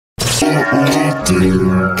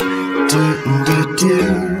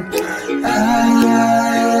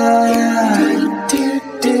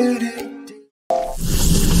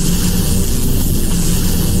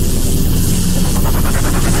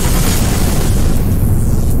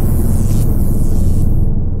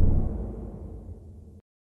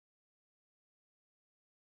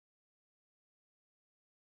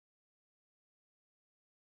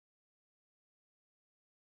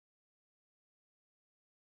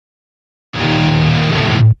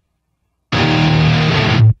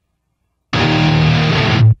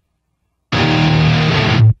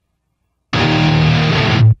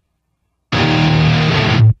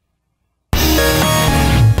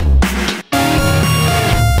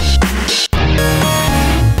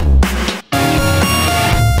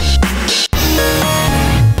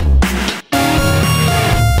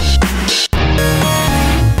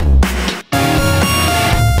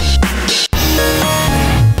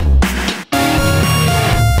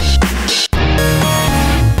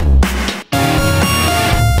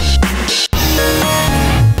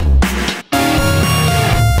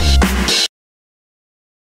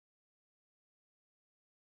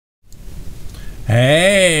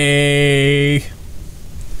Hey!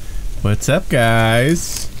 What's up,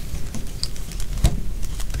 guys?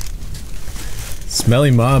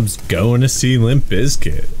 Smelly Mob's going to see Limp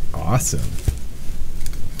Bizkit. Awesome.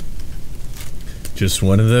 Just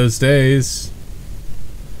one of those days.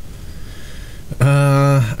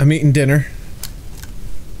 I'm eating dinner.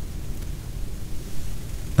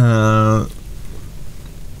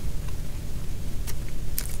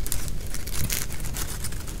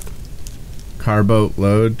 Carbo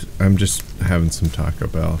load. I'm just having some Taco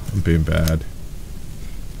Bell. I'm being bad.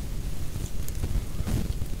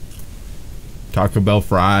 Taco Bell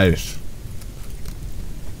fries.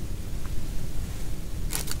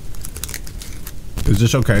 Is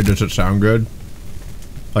this okay? Does it sound good?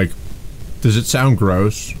 Like, does it sound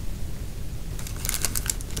gross?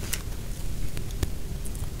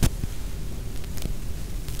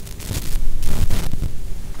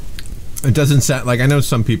 It doesn't sound like, I know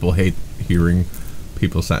some people hate hearing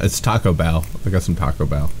people sound. It's Taco Bell. I got some Taco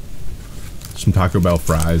Bell. Some Taco Bell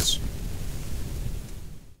fries.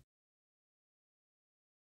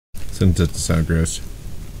 Since it doesn't sound gross.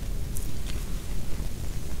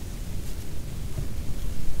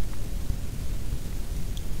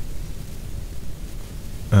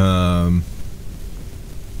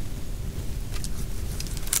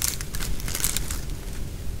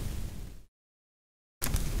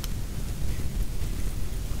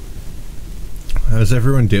 How's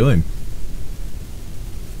everyone doing?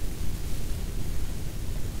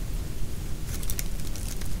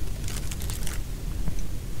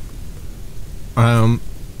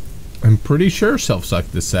 I'm pretty sure Self-Suck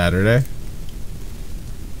this Saturday.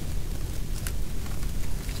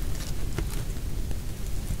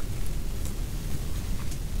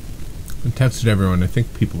 I texted everyone. I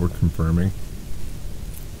think people were confirming.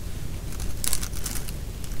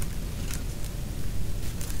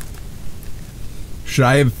 Should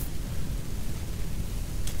I have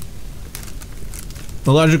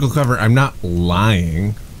the logical cover? I'm not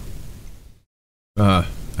lying.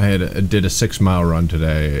 I did a 6-mile run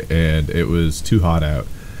today, and it was too hot out,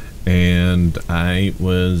 and I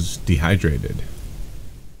was dehydrated.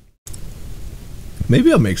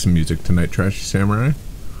 Maybe I'll make some music tonight, Trashy Samurai.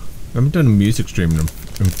 I haven't done a music stream in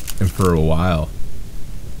for a while.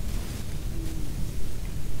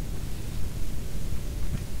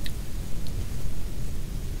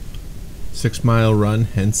 Six-mile run,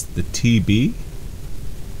 hence the TB.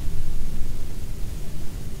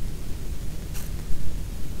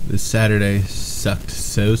 This Saturday sucked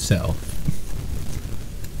so self.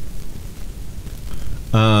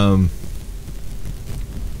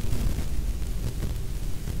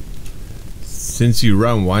 Since you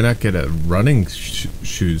run, why not get a running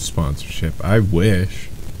shoes sponsorship? I wish.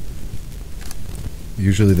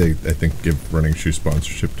 Usually they, I think, give running shoe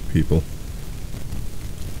sponsorship to people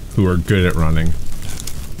who are good at running.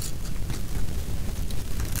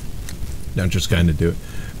 Not just kind of do it.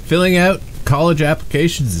 Filling out college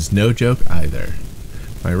applications is no joke either.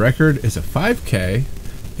 My record is a 5K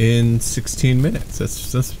in 16 minutes.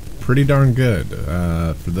 That's pretty darn good.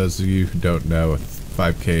 For those of you who don't know, a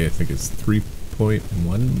 5K I think is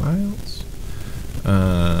 3.1 miles.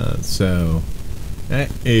 So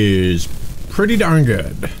that is pretty darn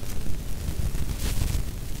good.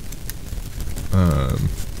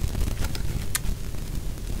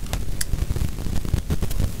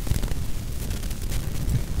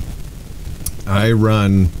 I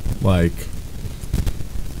run like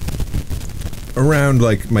around,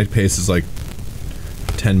 like my pace is like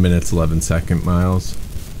 10 minutes, 11 second miles.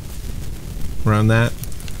 Around that.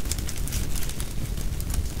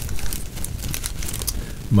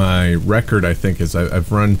 My record, I think, is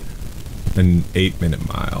I've run an 8-minute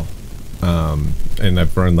mile. And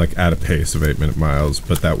I've run like at a pace of 8-minute miles,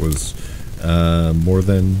 but that was more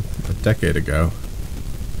than a decade ago.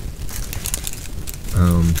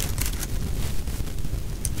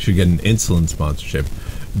 Should get an insulin sponsorship.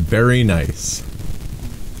 Very nice.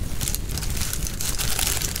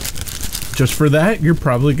 Just for that, you're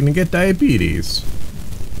probably gonna get diabetes.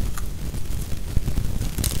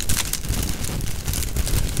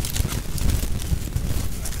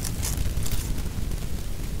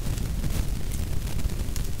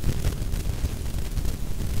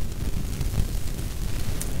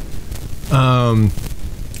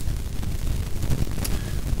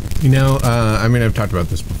 You know, I mean, I've talked about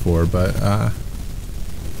this before, but,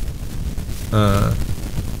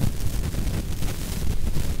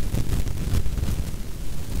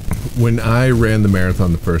 when I ran the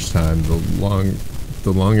marathon the first time, the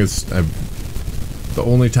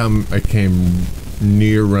only time I came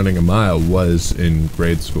near running a mile was in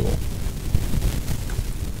grade school.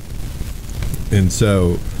 And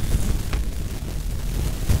so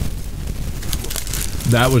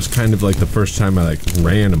that was kind of like the first time I like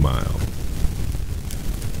ran a mile.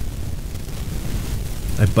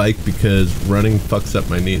 I bike because running fucks up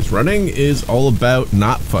my knees. Running is all about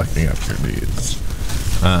not fucking up your knees.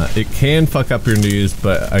 It can fuck up your knees,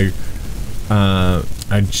 but I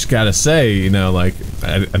just gotta say, you know, like,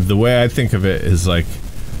 the way I think of it is like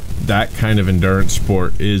that kind of endurance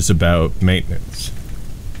sport is about maintenance.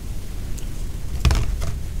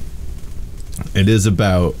 It is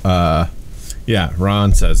about, yeah,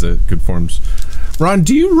 Ron says it, good forms. Ron,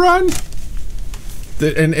 do you run?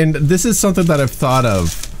 And this is something that I've thought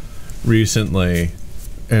of recently,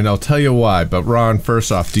 and I'll tell you why, but Ron,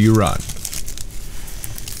 first off, do you run?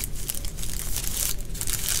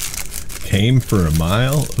 Came for a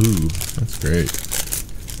mile? Ooh, that's great.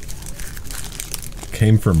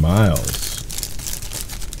 Came for miles.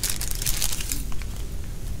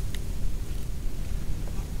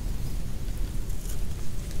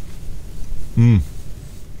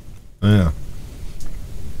 Yeah.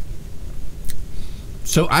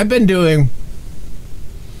 So I've been doing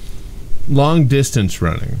long distance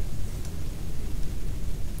running.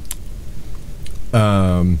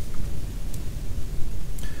 And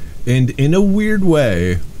in a weird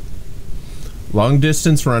way, long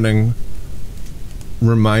distance running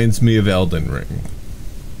reminds me of Elden Ring.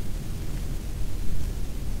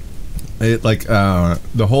 It like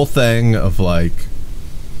the whole thing of like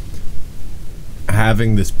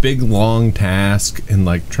having this big long task and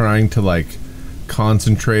like trying to like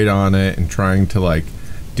concentrate on it and trying to like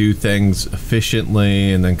do things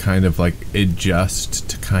efficiently and then kind of like adjust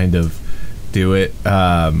to kind of do it,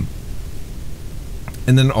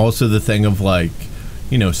 and then also the thing of like,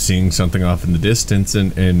 you know, seeing something off in the distance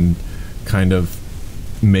and kind of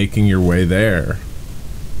making your way there.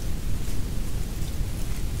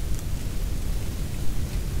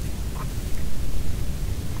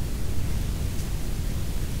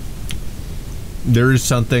 There's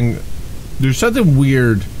something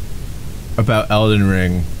weird about Elden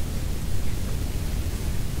Ring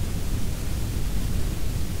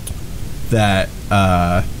that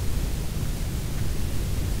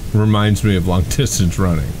reminds me of long distance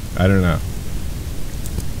running. I don't know.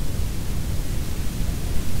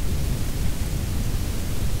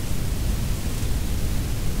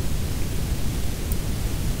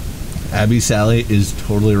 Abby Sally is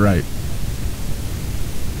totally right.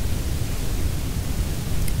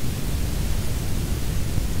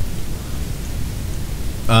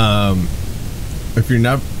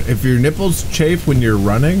 If your nipples chafe when you're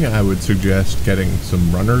running, I would suggest getting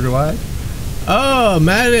some Runner Glide. Oh,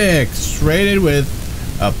 Maddox rated with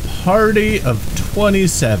a party of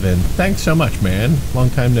 27. Thanks so much, man. Long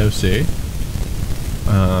time no see.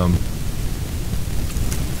 I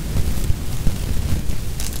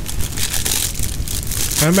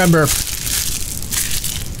remember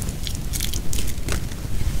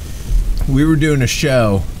we were doing a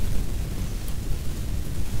show.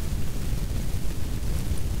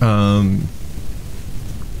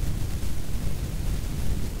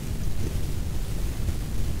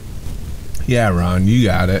 Yeah, Ron, you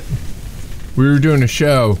got it. We were doing a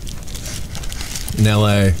show in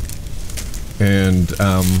LA, and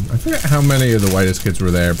I forget how many of the whitest kids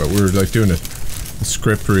were there, but we were like doing a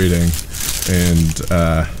script reading, and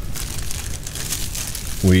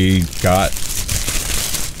we got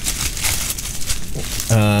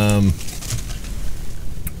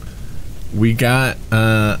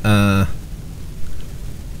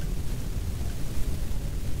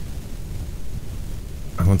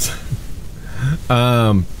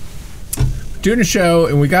Doing a show,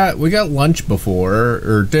 and we got lunch before,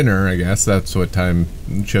 or dinner, I guess. That's what time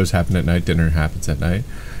shows happen at night. Dinner happens at night.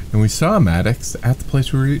 And we saw Maddox at the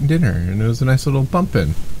place we were eating dinner, and it was a nice little bump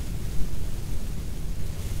in.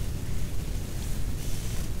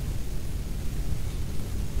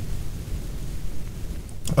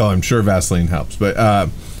 Oh, I'm sure Vaseline helps, but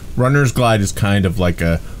Runner's Glide is kind of like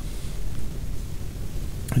a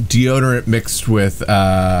deodorant mixed with,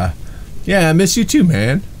 yeah, I miss you too,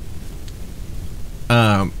 man.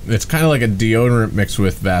 It's kind of like a deodorant mixed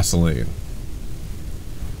with Vaseline.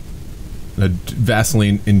 A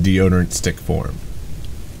Vaseline in deodorant stick form.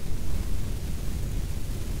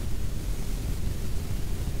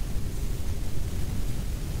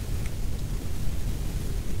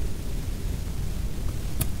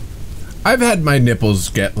 I've had my nipples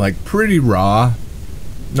get like pretty raw.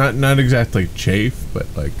 Not exactly chafe, but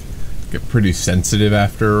like get pretty sensitive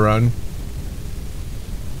after a run.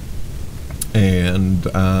 And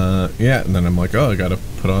yeah, and then I'm like, oh, I gotta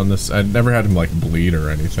put on this. I'd never had him like bleed or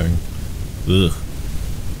anything. Ugh.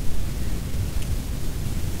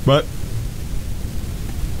 But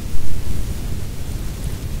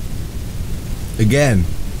again,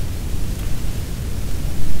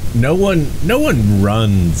 no one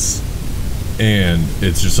runs and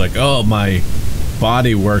it's just like, oh, my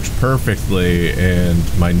body works perfectly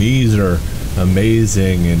and my knees are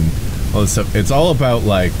amazing and all this stuff. It's all about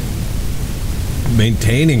like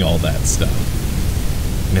maintaining all that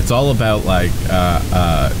stuff, and it's all about like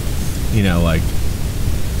you know, like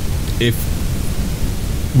if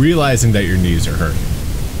realizing that your knees are hurting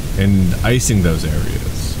and icing those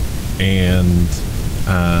areas, and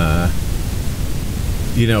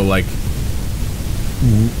you know, like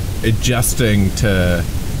adjusting to,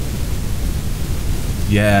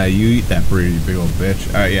 yeah, you eat that breed, you big old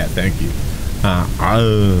bitch. Yeah, thank you.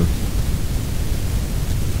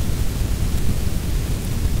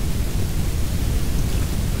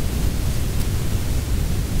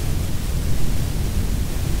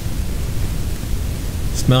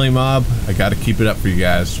 Smelly Mob, I gotta keep it up for you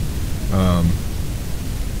guys.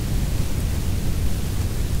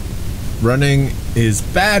 Running is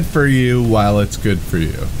bad for you while it's good for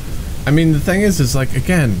you. I mean, the thing is like,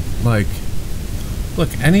 again, like, look,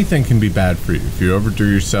 anything can be bad for you if you overdo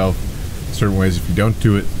yourself certain ways, if you don't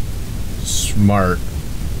do it smart.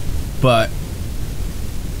 But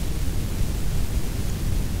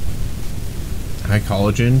high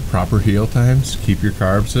collagen, proper heal times, keep your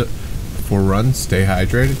carbs up before runs, stay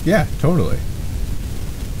hydrated. Yeah, totally.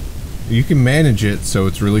 You can manage it so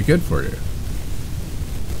it's really good for you.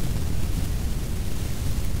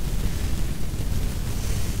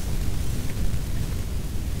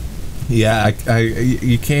 Yeah,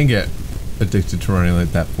 you can get addicted to running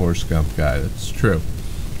like that Forrest Gump guy. That's true.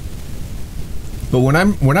 But when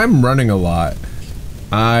I'm running a lot,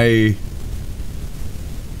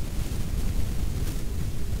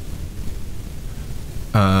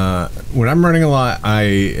 when I'm running a lot, I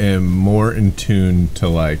am more in tune to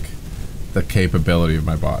like the capability of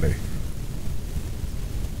my body.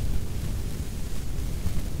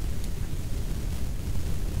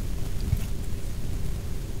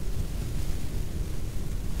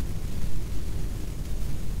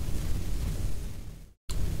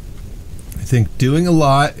 I think doing a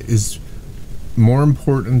lot is more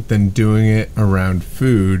important than doing it around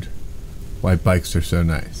food. Why bikes are so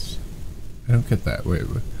nice. I don't get that. Wait.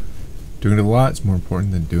 Doing it a lot is more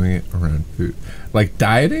important than doing it around food. Like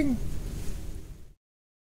dieting?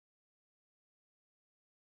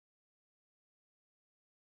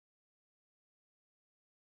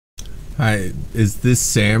 Hi, is this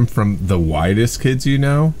Sam from The Widest Kids You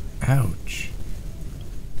Know? Ouch.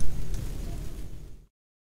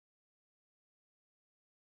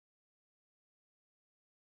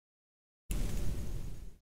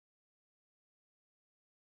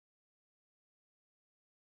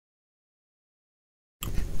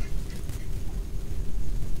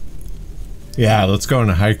 Yeah, let's go on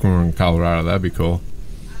a hike when we're in Colorado. That'd be cool.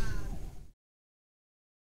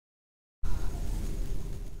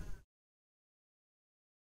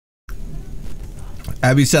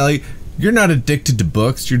 Abby Sally, you're not addicted to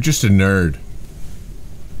books. You're just a nerd.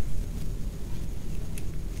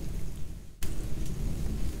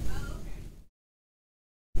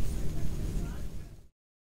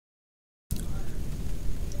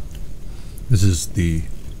 This is the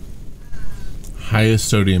highest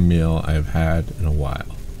sodium meal I've had in a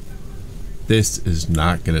while. This is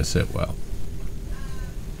not gonna sit well.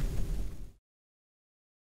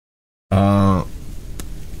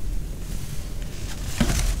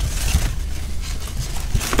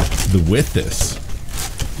 With this,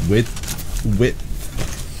 Let's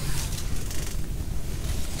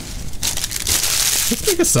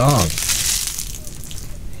make a song.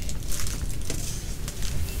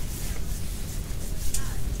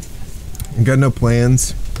 I got no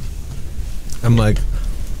plans. I'm like,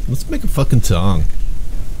 let's make a fucking song.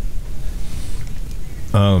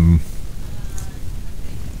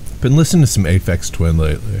 Been listening to some Aphex Twin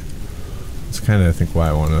lately. That's kind of, I think, why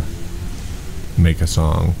I want to make a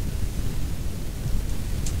song.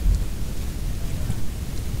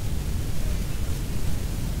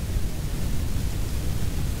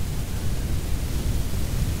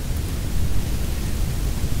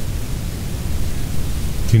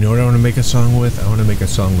 Do you know what I want to make a song with? I want to make a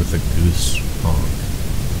song with a goose honk.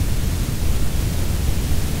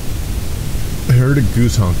 I heard a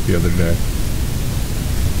goose honk the other day.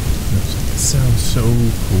 I was like, it sounds so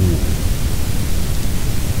cool.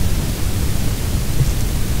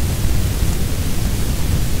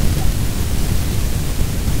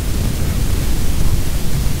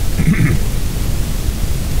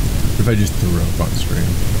 If I just threw it up on stream.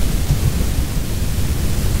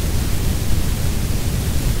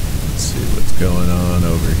 Let's see what's going on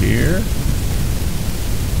over here.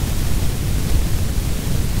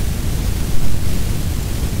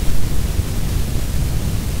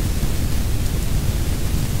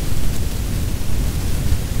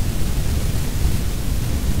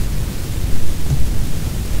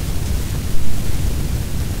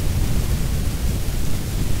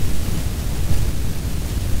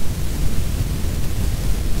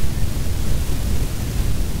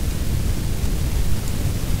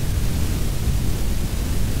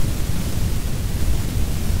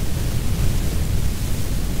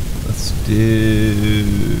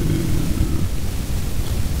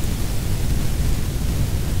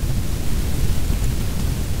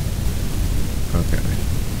 Okay.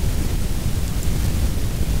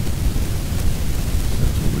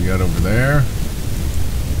 That's what we got over there.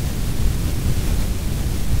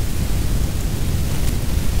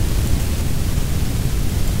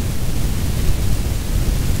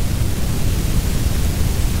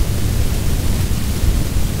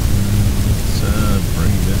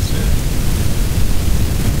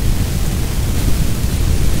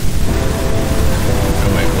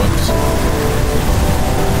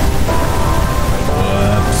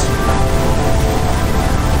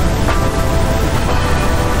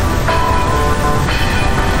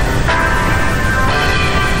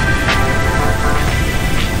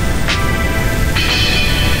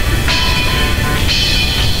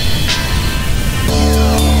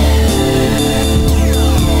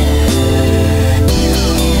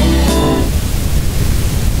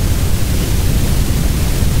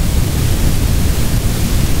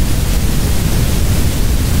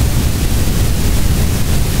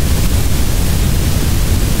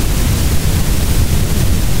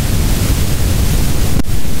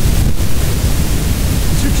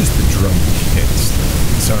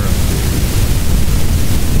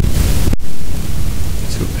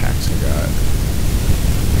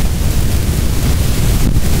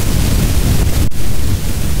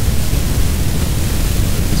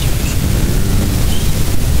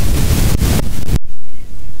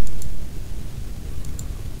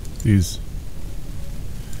 These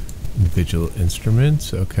individual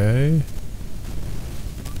instruments, okay.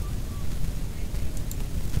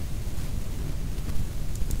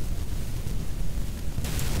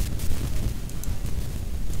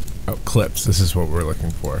 Oh, clips. This is what we're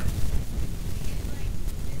looking for.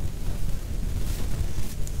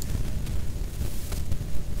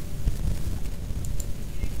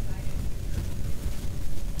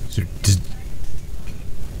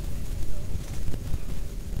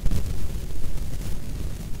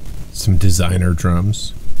 Some designer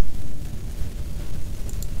drums.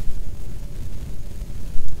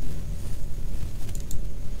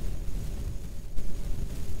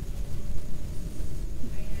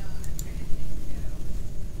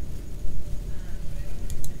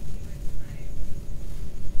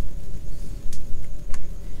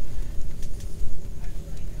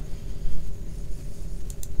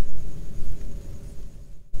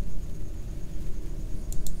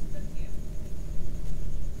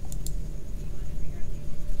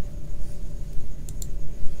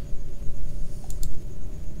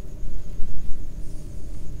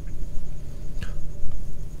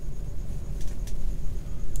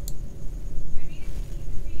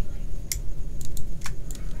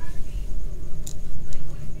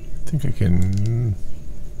 I think I can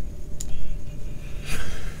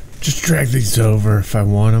just drag these over if I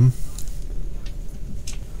want them.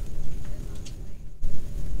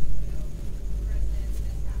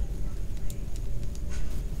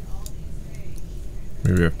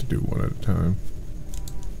 Maybe we have to do one at a time.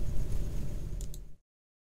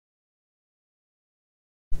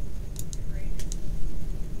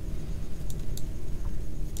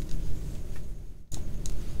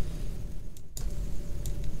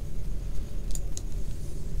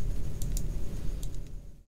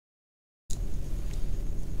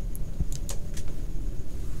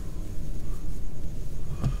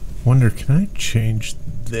 Wonder, can I change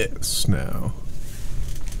this now?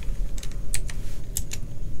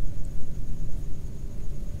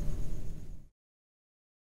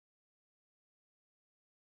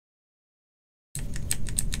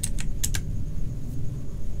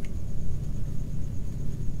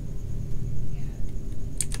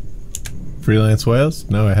 Freelance whales?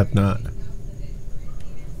 No, I have not.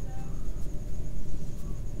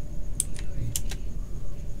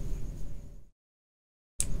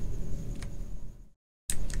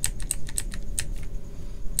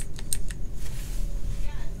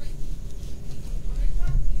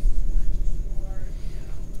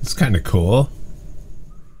 It's kind of cool.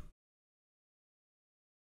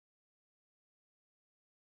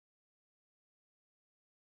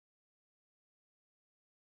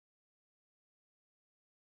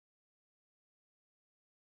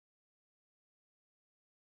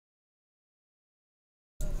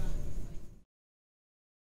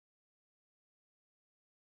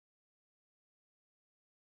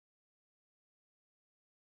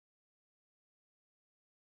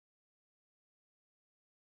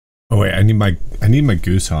 Oh wait, I need my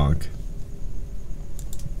goose honk.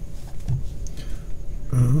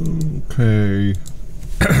 Okay.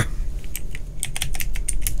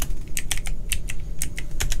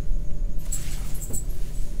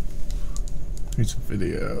 Here's a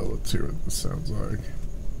video. Let's hear what this sounds like.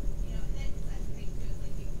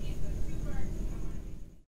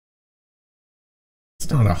 It's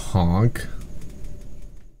not a honk.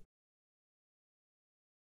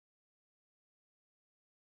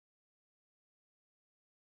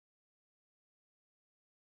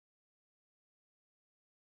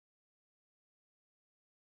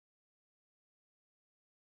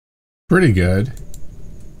 Pretty good.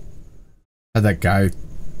 Had that guy.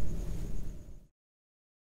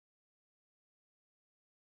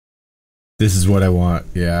 This is what I want.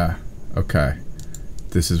 Yeah. Okay.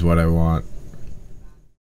 This is what I want.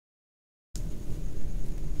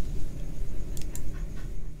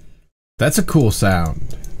 That's a cool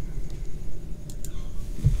sound.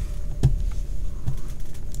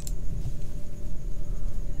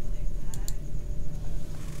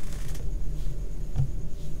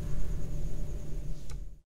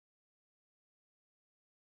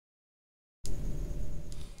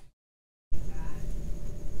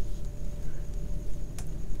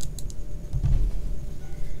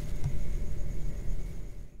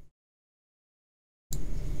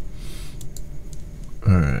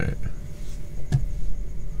 Alright.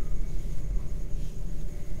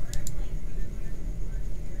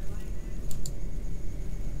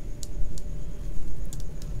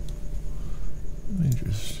 Let me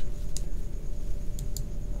just...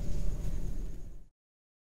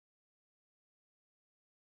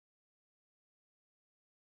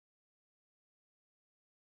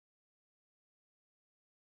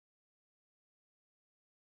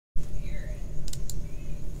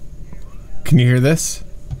 Can you hear this?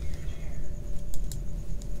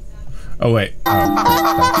 Oh wait. Oh,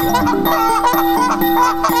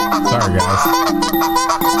 sorry guys.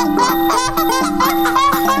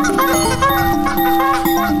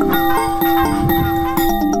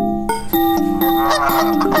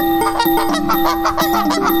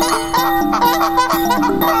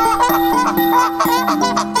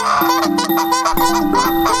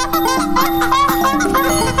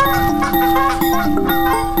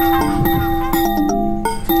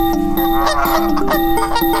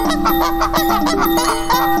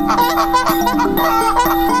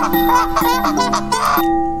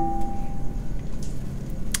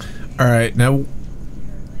 All right, now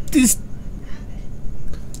this.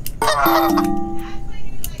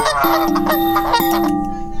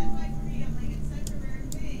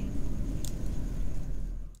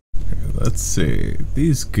 Let's see.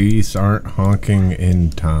 These geese aren't honking in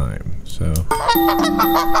time, so.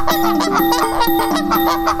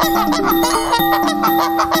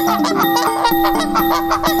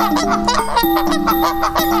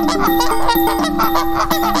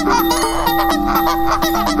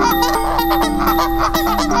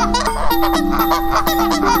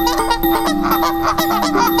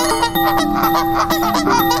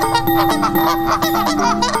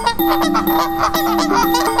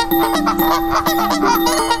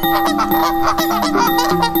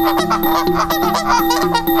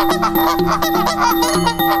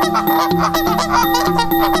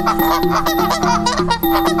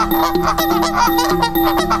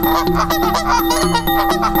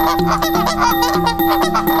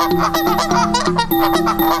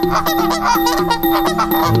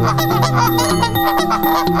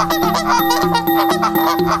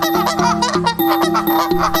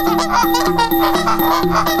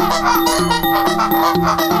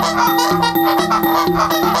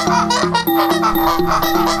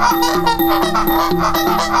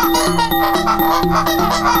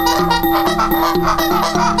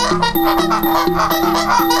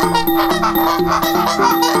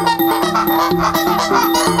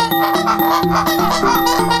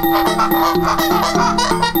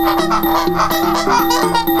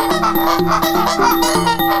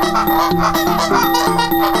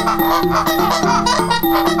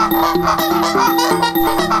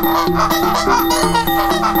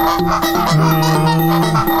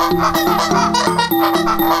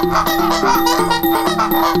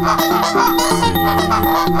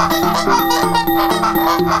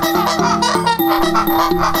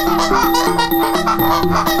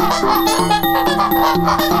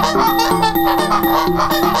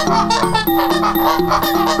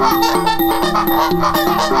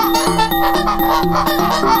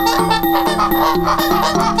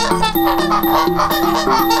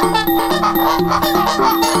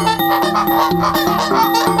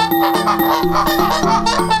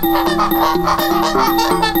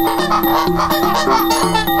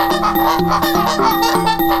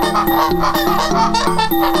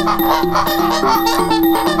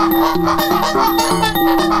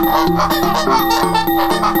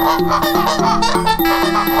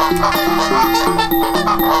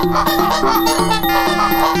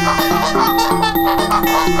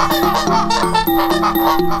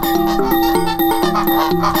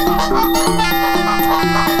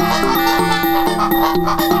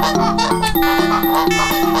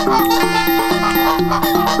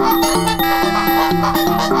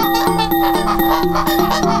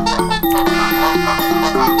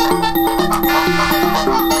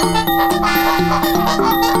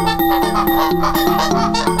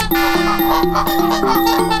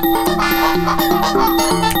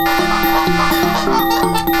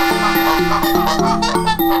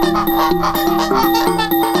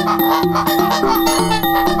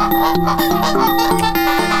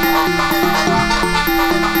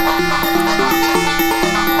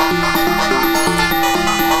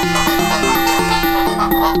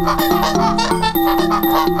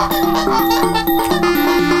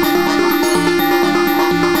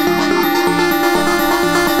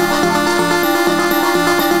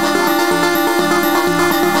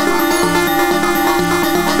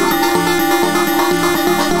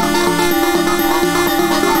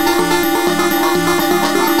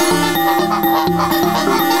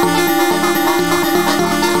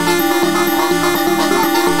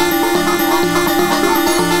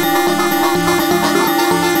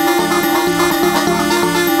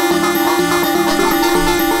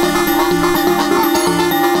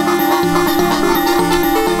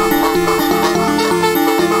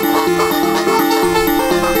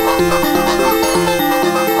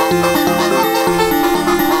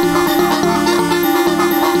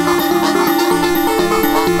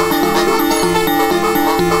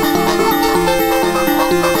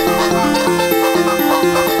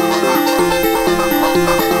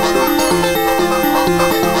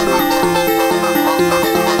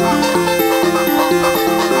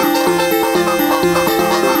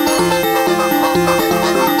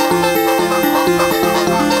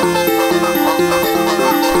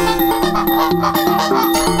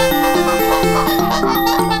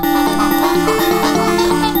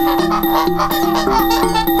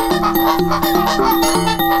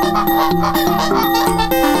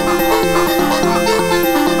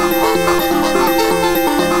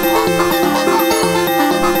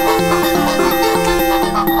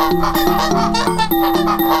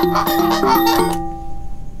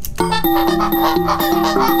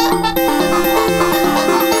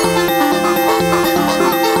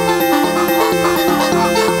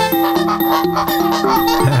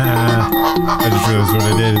 I just realized what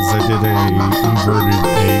I did is I did a inverted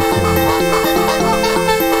A chord.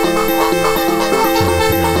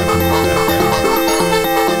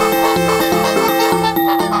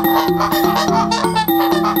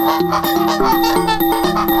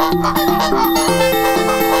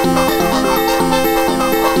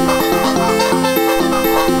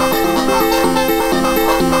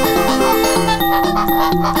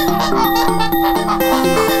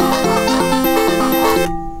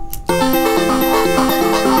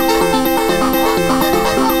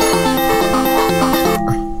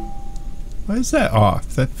 is that off?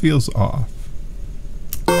 That feels off.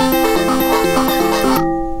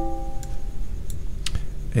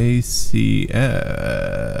 A-C...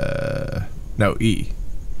 no, E.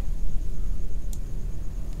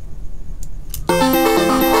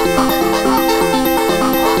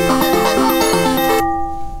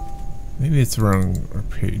 Maybe it's the wrong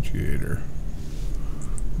arpeggiator.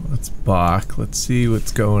 Let's Bach. Let's see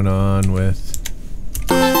what's going on with...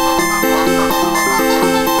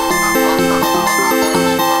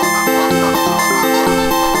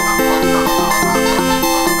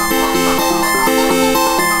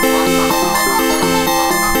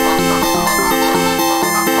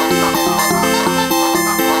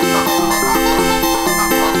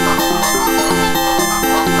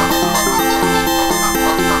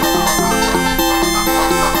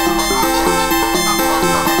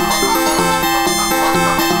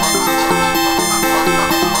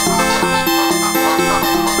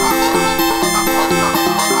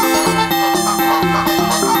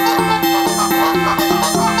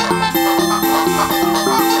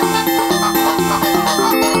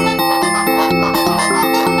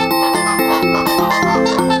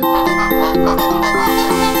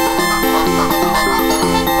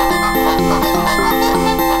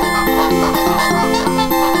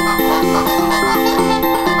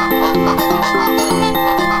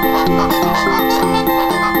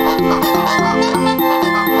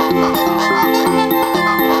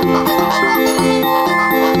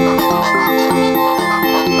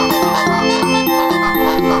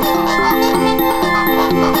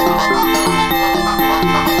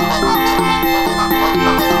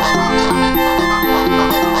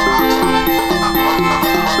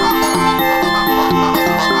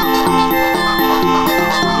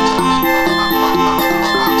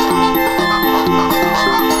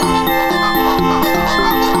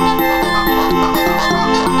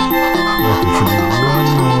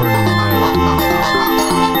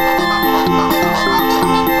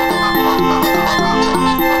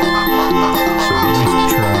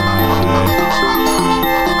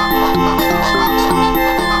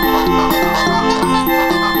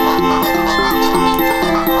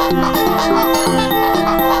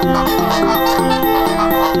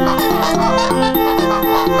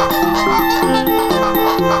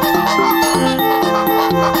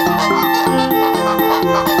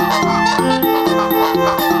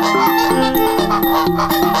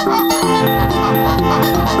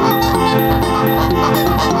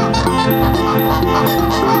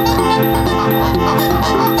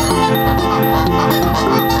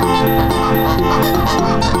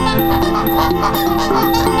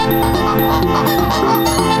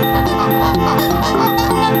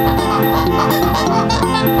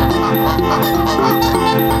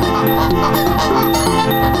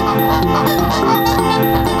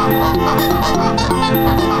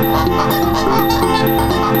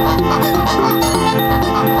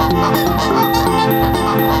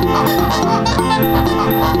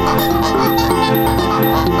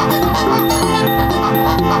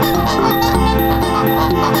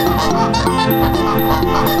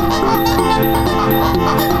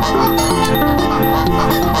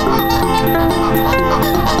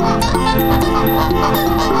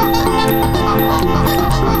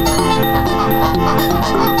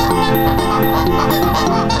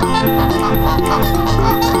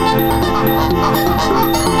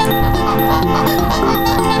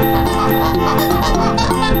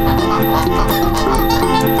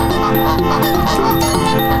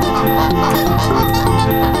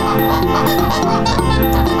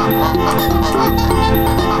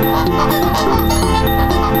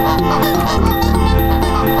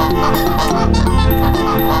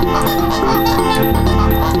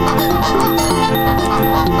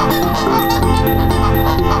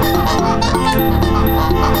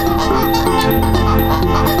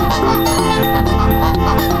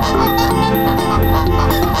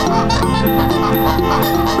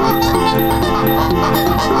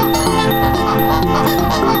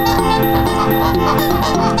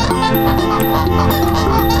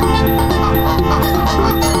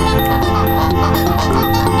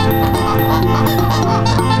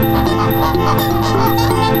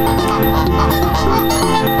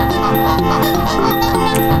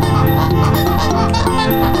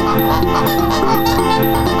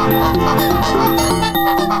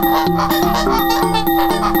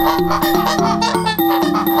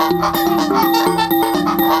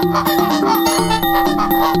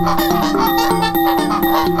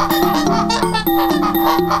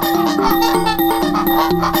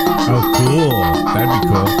 Oh, cool. That'd be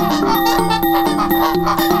cool.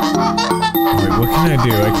 Wait, what can I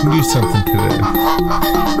do? I can do something to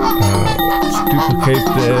this. Let's duplicate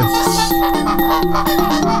this.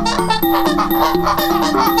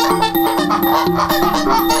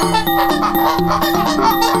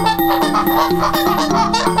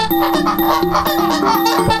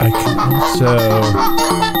 But I can also...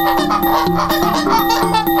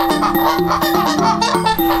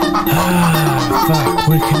 fuck,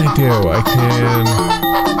 what can I do? I can...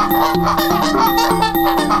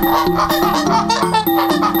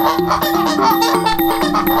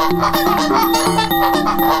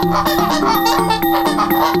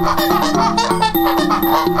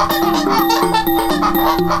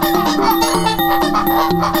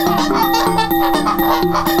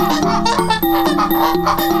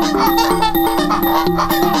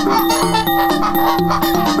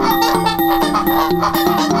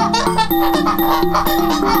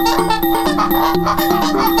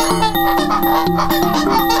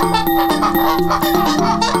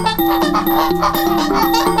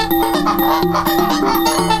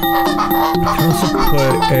 I can also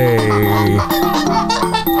put a...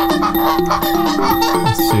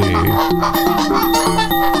 let's see.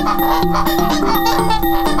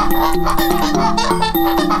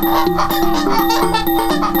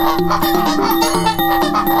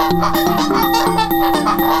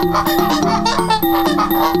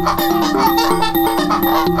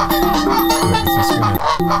 Wait, is this gonna...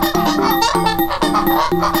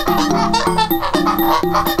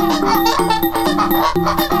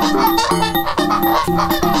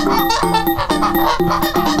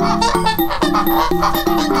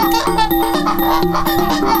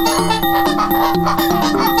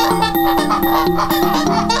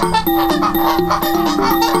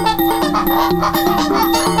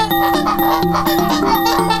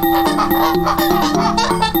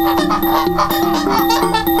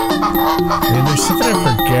 Man, there's something I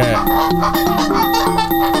forget.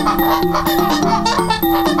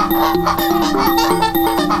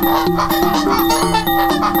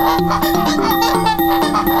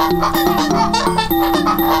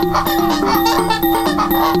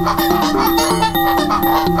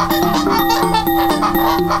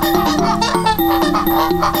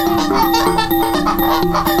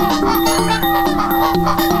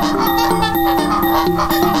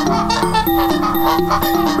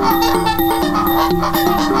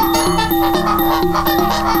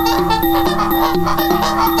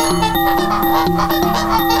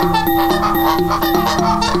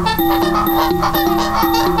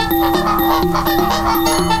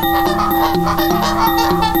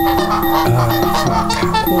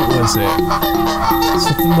 What was it?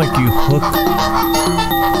 Something like you hook...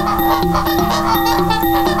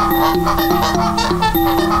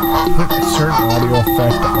 put a certain audio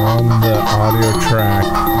effect on the audio track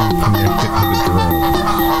and connect it to the drone.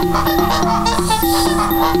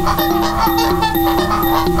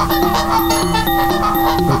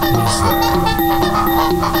 What was that?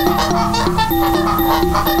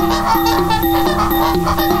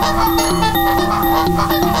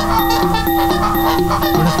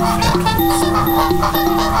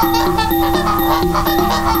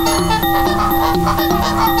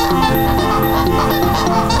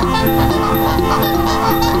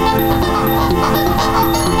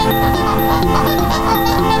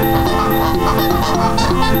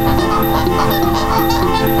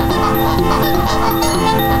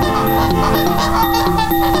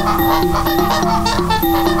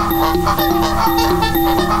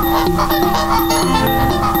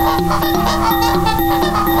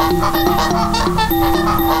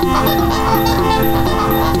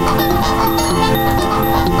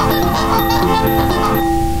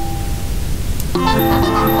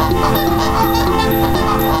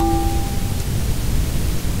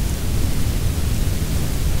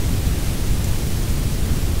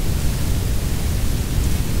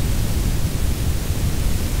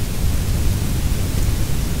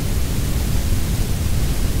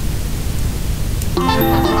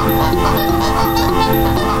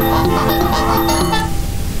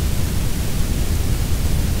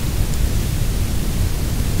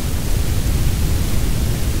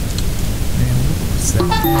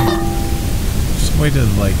 Way to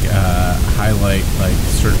like highlight like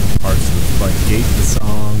certain parts of like gate the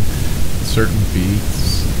song, certain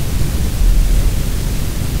beats.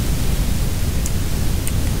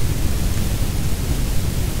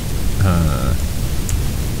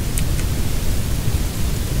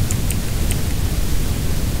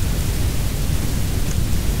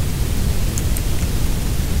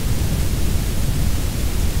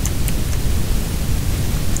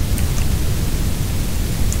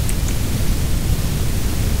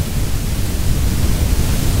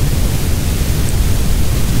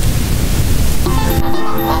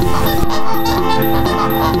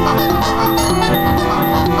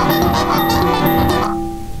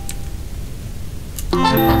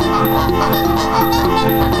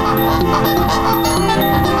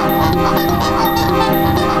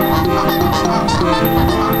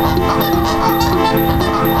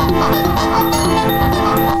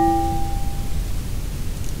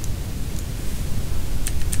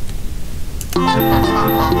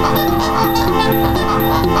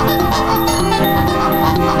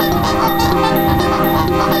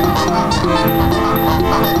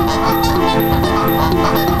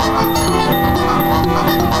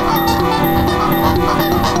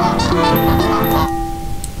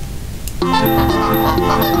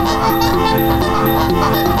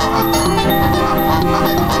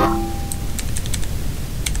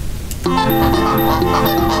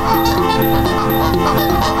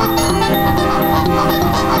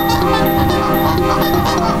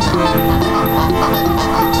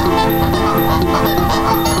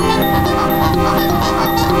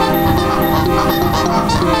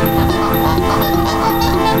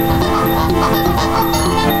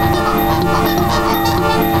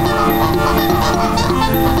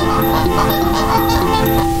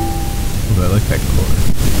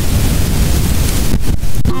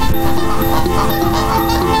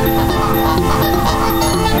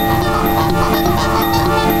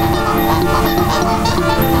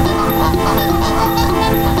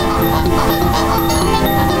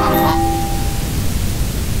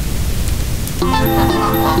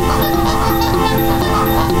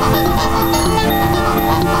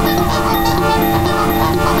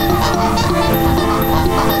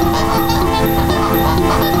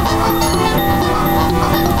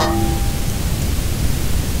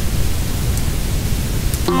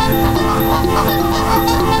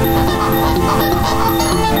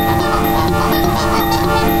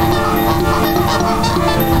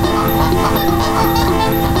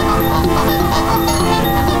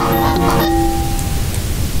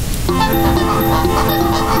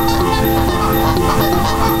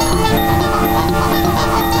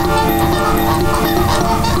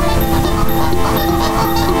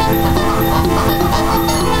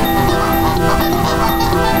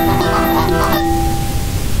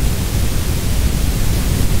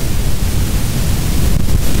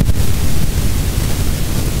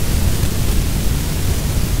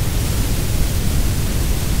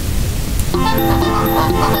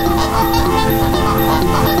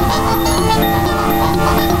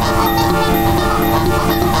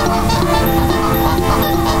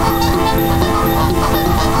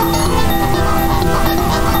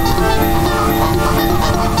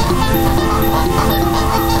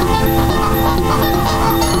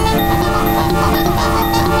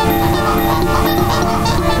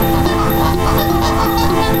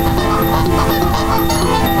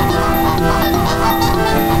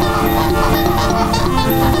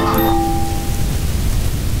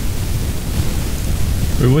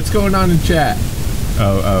 What's going on in chat?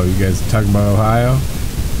 Oh, you guys talking about Ohio?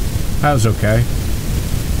 Ohio's okay.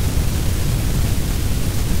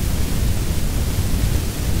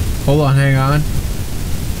 Hold on, hang on.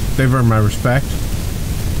 They've earned my respect.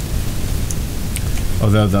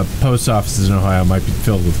 Although the post offices in Ohio might be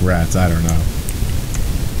filled with rats, I don't know.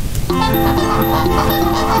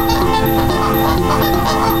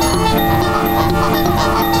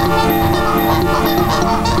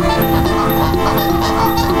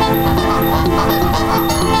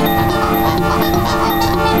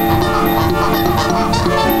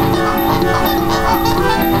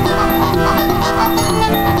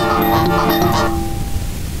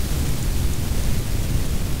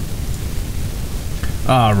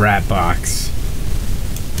 Oh, rat box.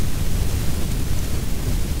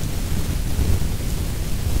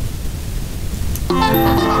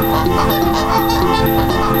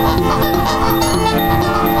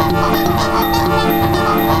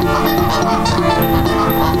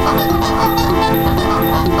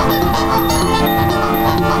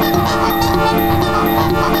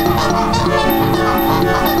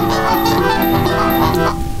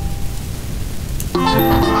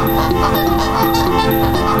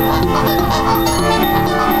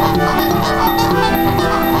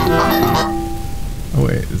 Oh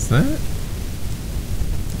wait, is that?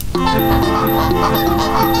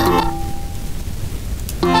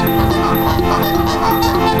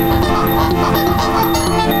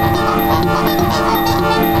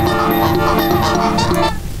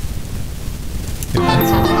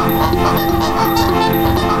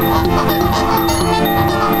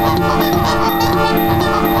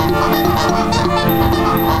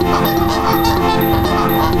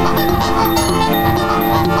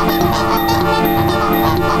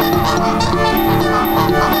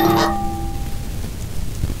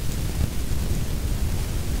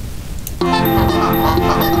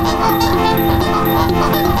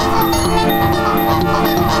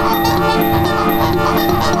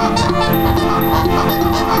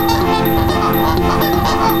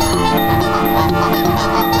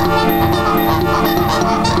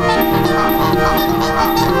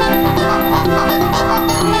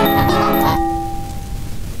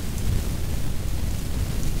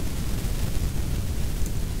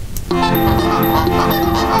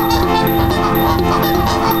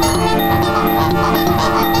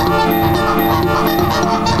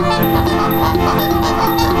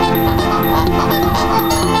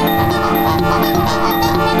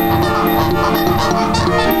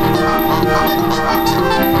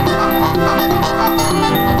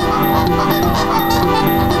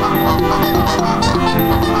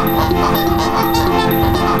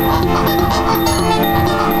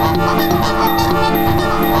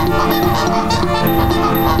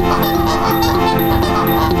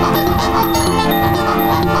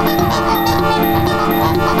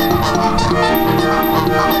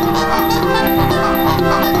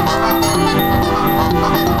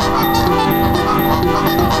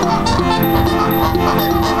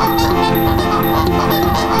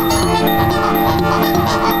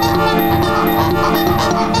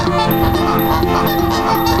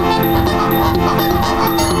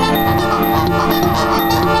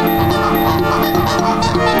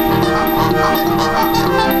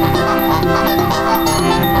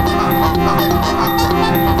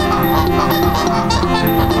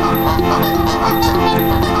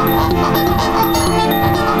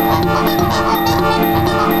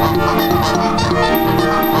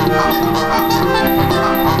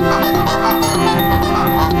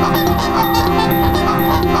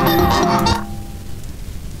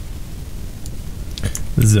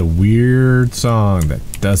 This is a weird song that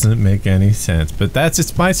doesn't make any sense, but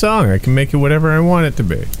it's my song. I can make it whatever I want it to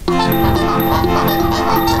be.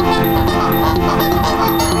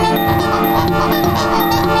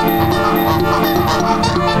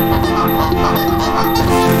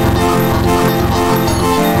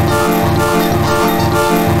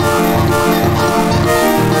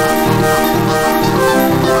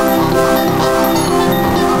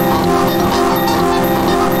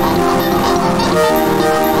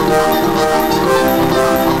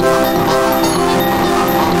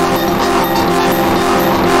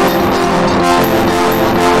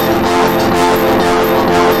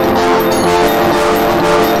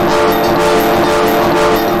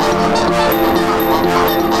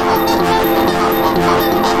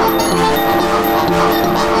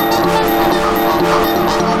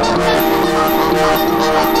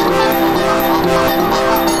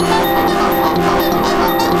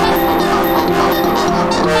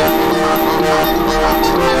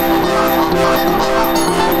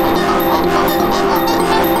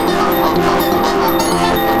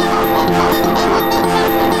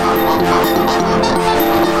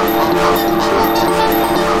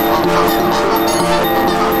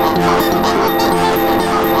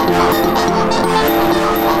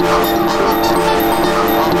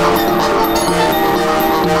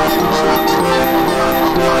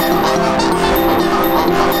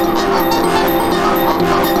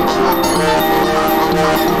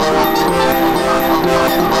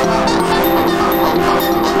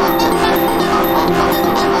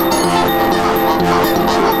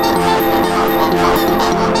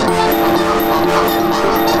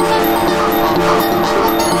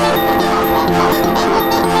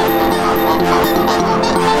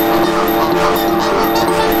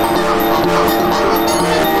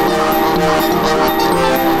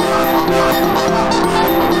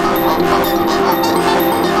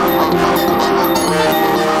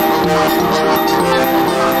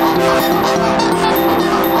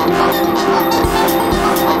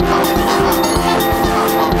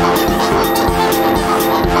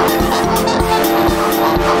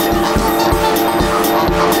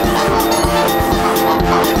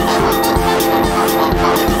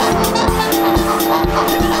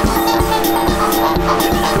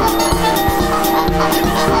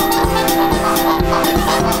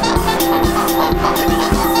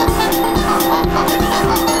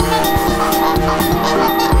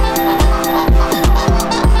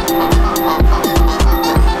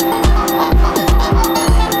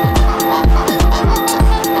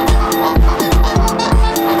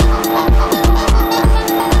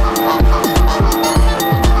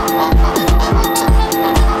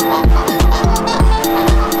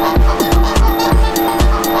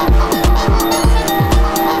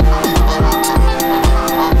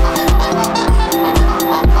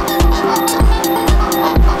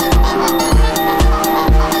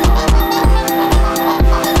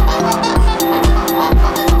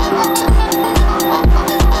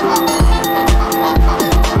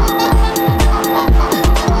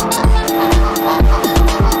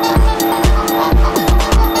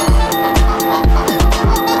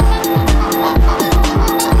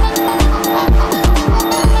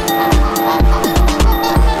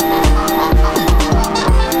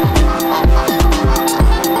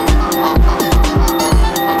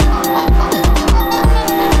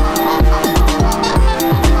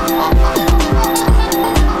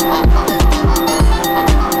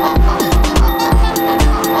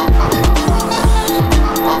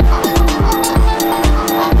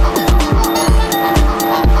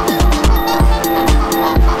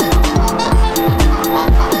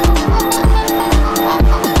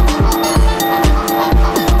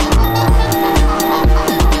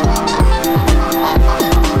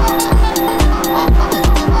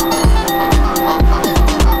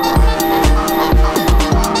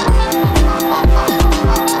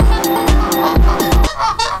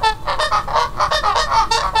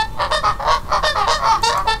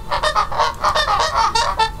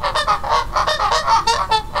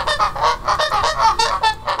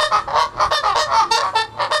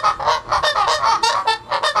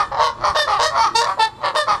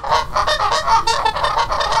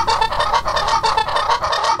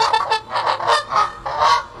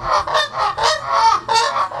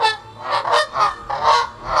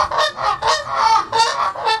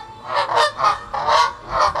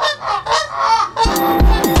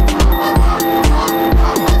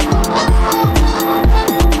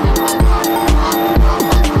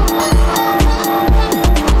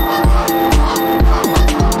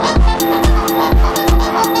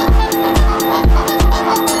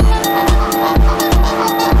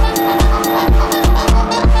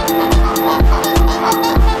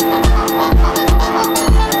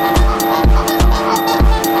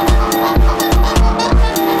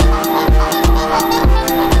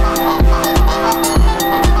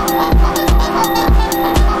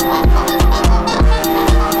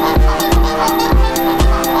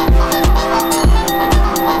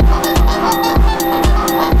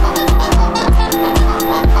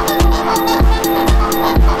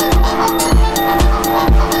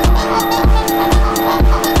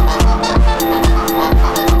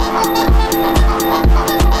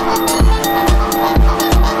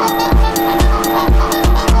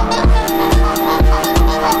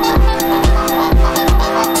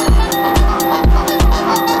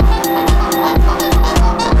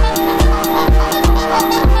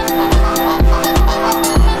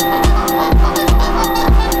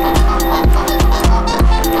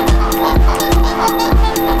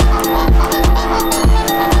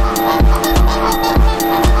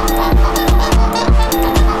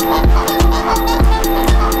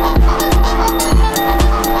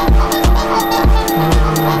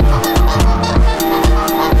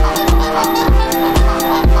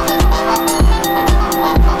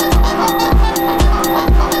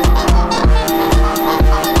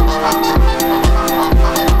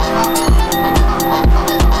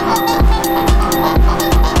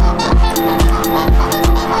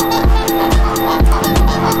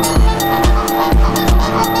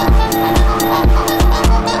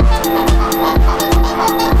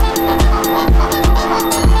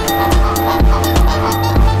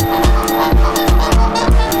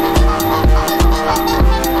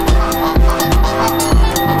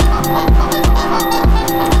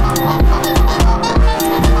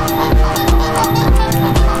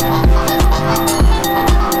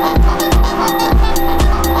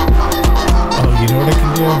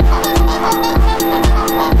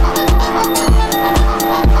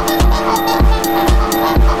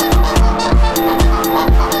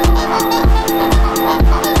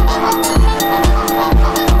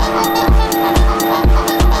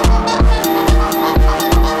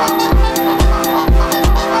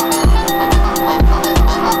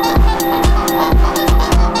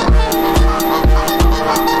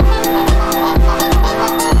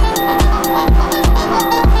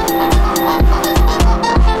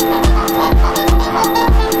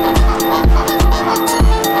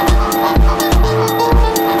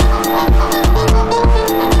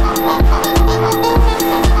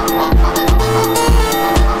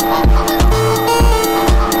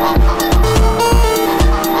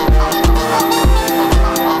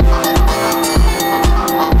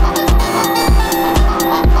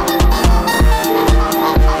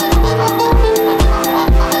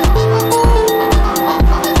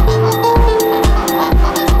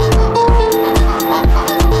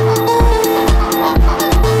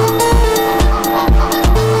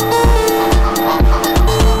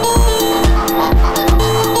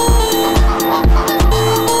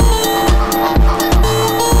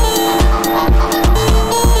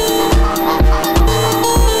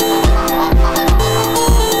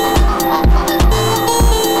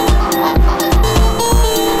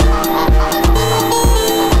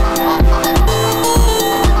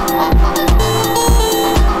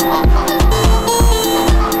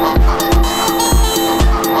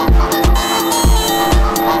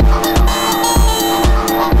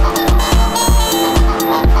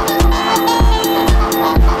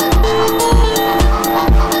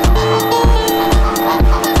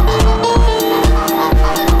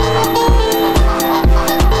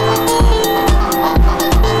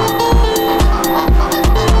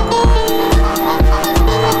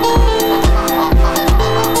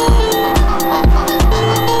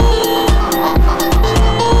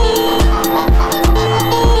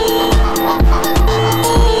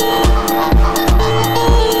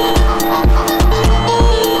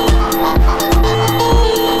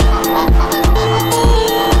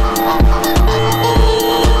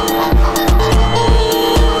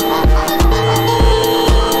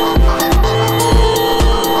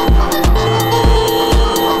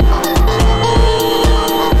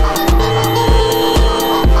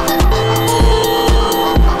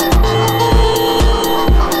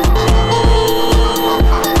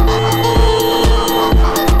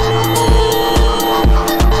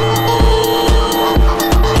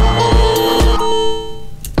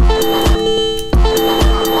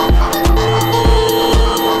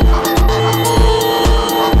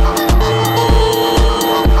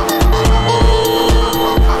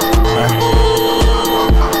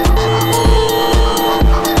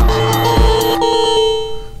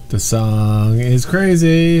 The song is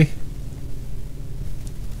crazy.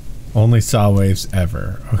 Only saw waves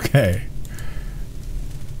ever. Okay.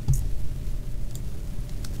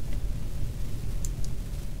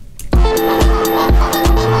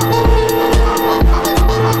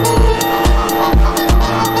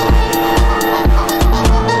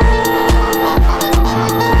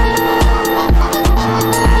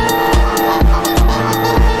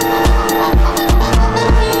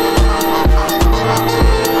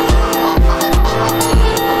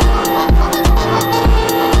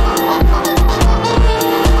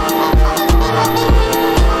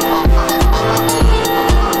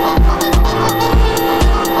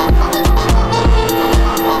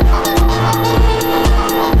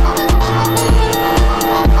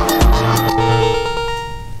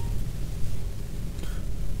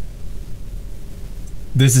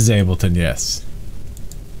 This is Ableton, yes.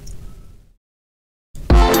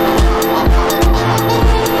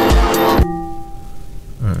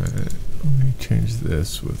 Alright, let me change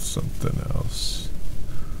this with something else.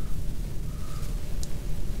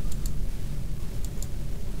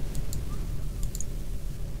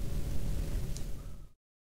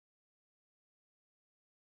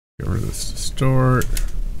 Get rid of this distort.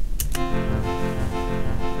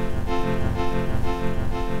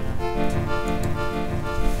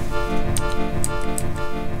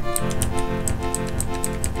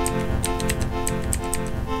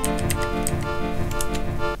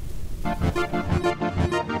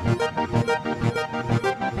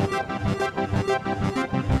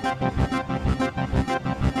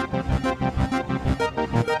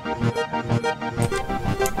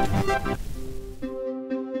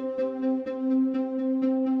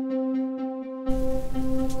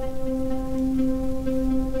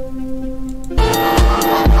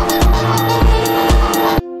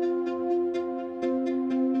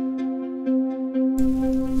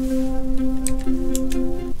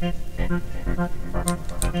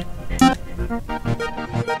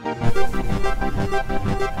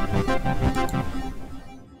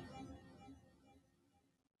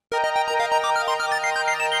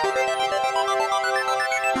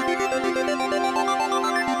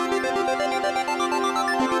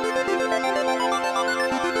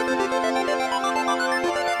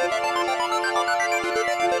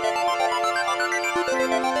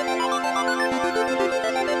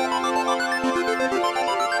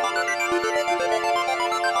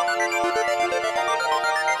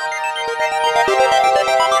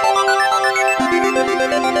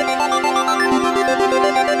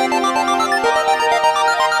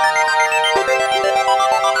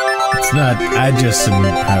 It's not, I just am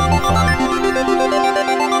having fun.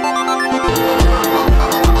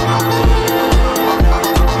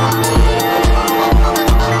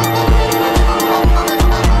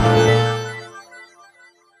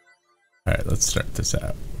 Alright, let's start this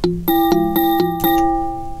out.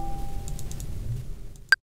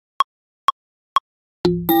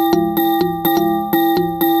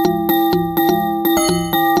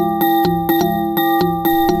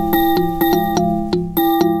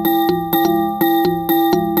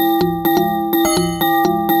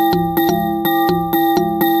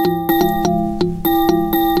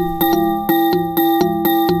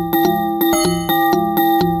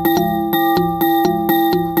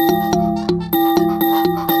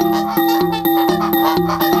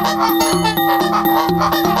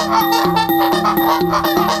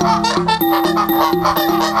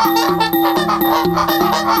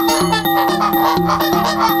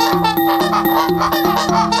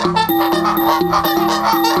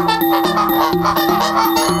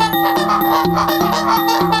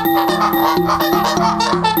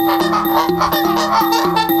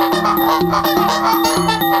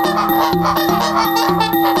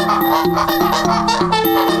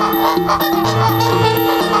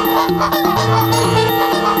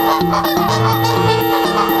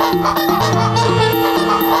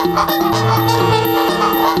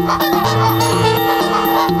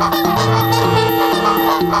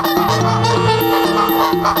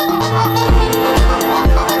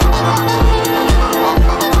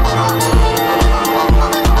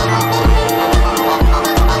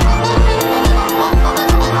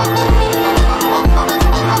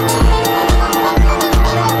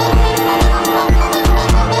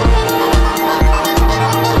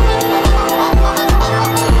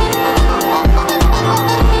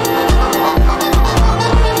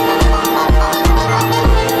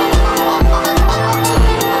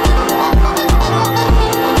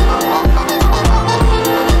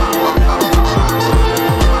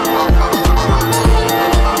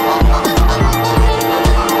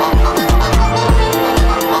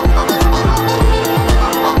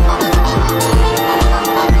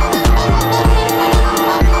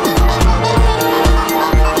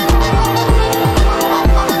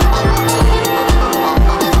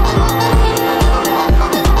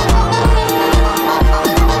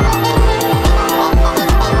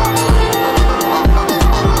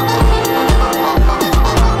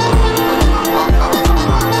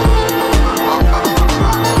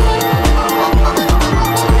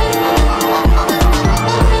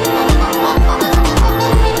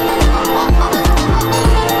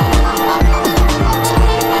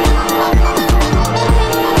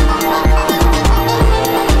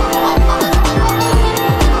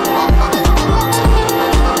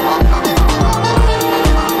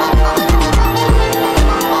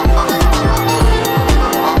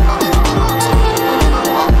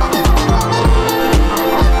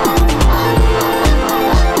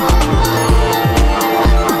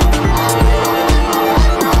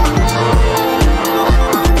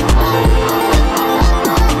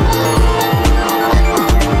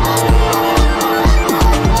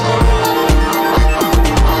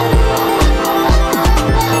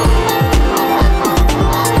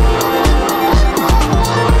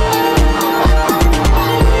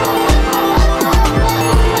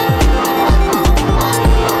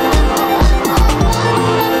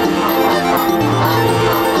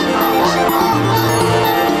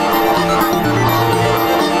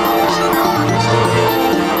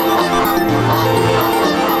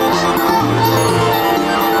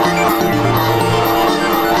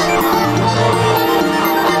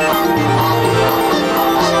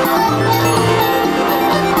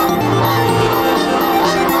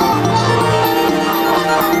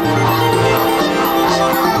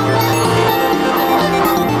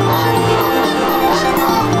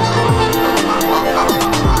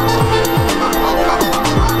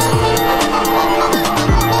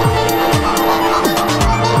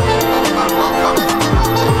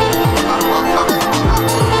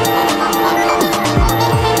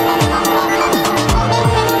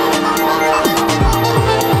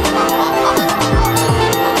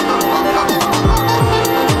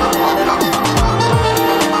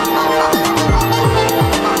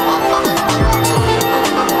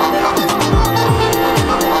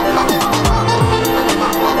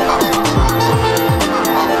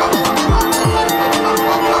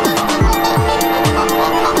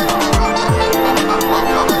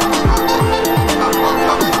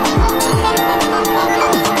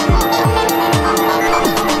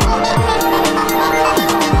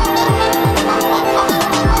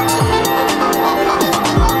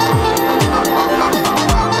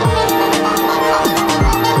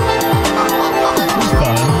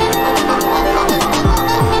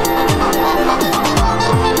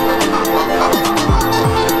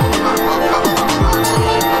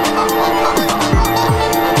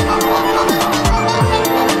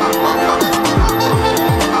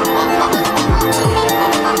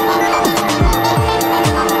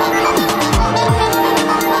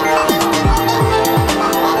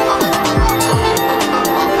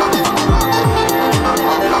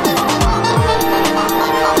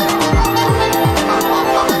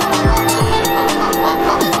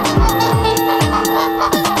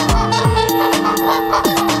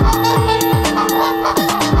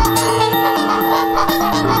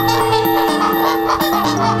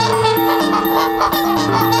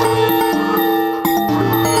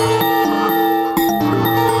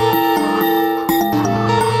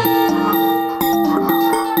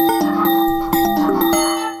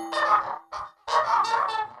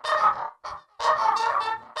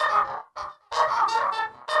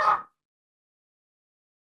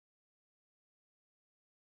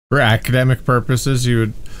 For academic purposes, you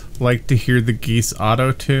would like to hear the geese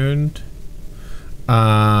auto-tuned.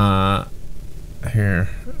 Here.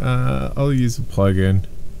 I'll use a plugin.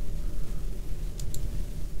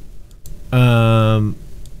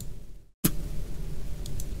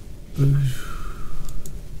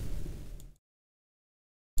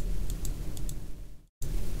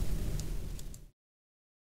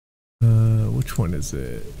 Which one is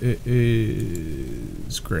it? It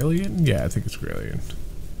is Gralien? Yeah, I think it's Gralien.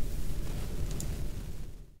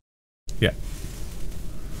 Yeah.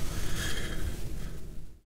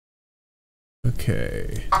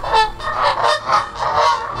 Okay.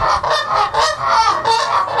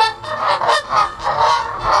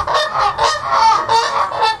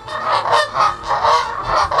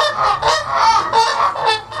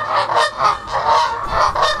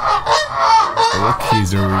 What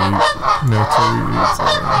keys are we notes are we using?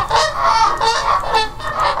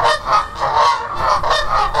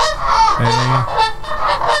 A.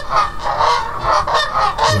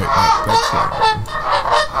 Wait, no, that's not one.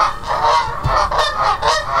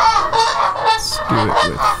 Let's do it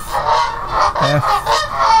with F,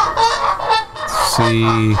 C,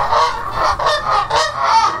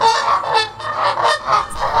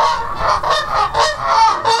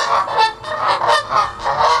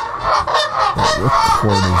 what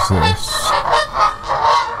chord is this?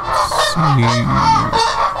 C.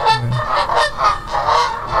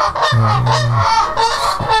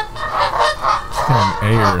 It's got an A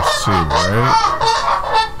or a C, right?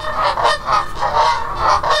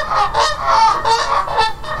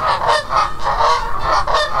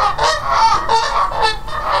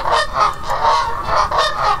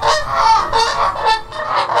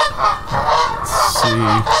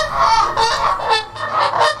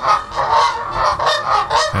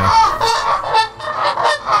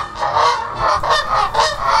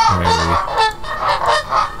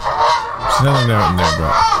 Another note in there,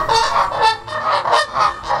 but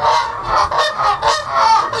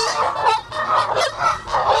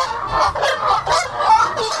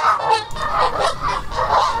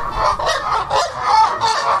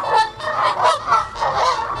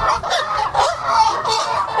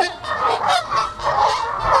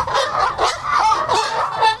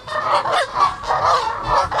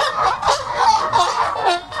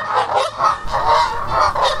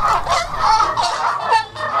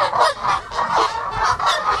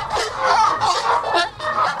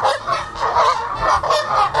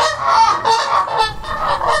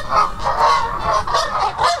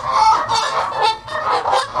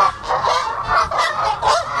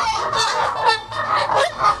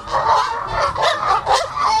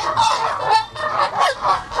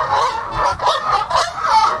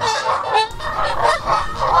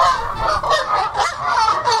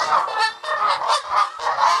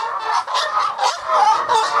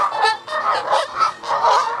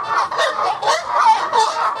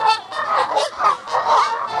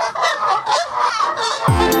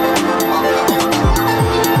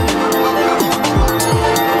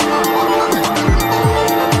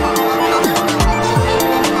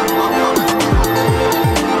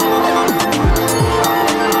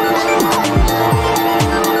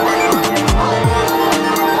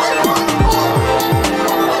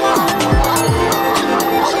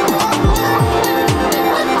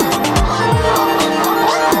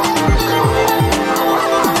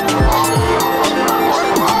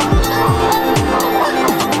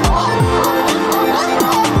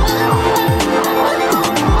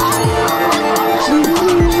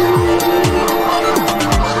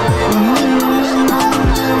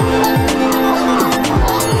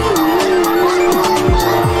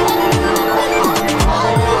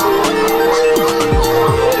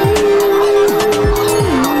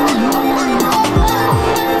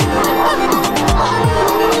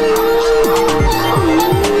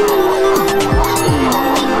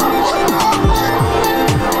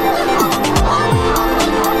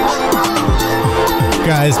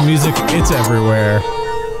music, it's everywhere.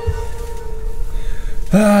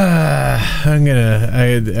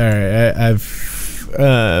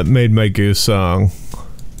 I've made my goose song.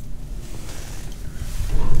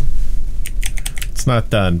 It's not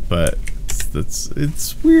done, but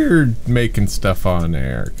it's weird making stuff on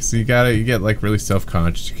air because you get like really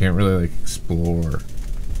self-conscious. You can't really like explore.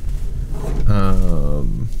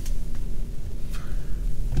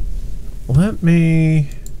 Let me,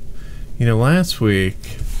 last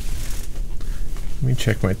week. Let me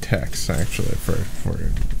check my text actually before we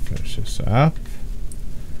finish this up.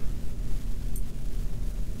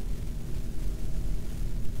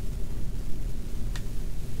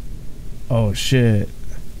 Oh shit.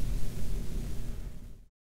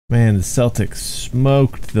 Man, Man, the Celtics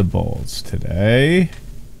smoked the Bulls today.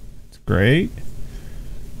 It's great.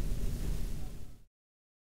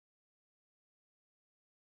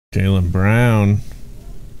 Jaylen Brown.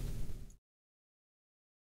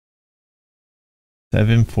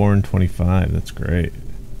 7, 4, and 25. That's great.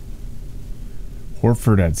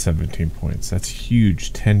 Horford had 17 points. That's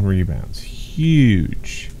huge. 10 rebounds.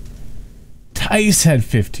 Huge. Tice had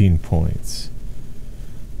 15 points.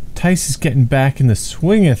 Tice is getting back in the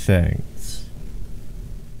swing of things.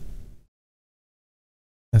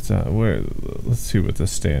 That's where. Let's see what the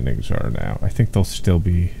standings are now. I think they'll still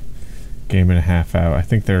be game and a half out. I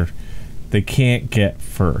think they can't get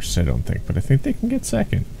first. I don't think, but I think they can get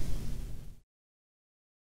second.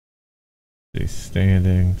 These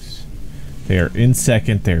standings. They are in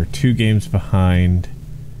second. They are 2 games behind.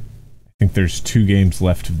 I think there's 2 games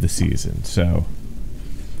left of the season, so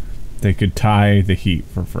they could tie the Heat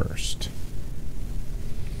for first.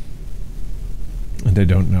 And I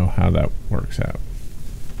don't know how that works out.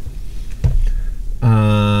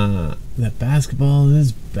 That basketball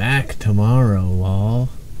is back tomorrow, lol.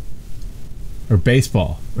 Or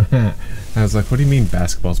baseball. I was like, what do you mean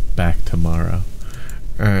basketball's back tomorrow?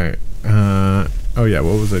 Alright. Oh yeah,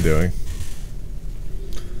 what was I doing?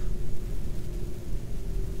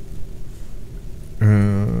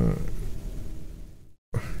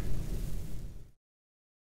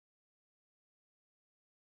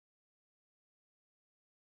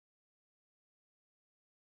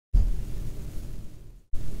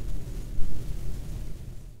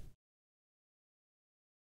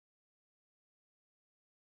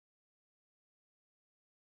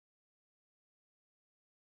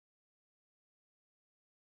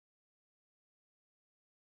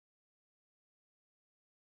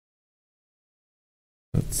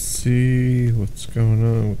 Let's see what's going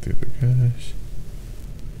on with the other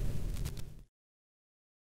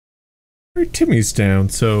guys. Timmy's down,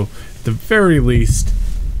 so at the very least,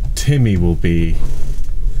 Timmy will be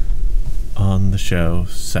on the show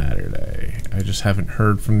Saturday. I just haven't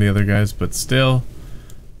heard from the other guys, but still,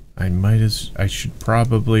 I should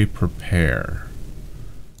probably prepare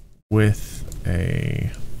with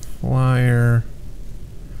a flyer.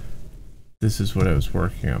 This is what I was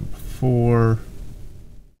working on before.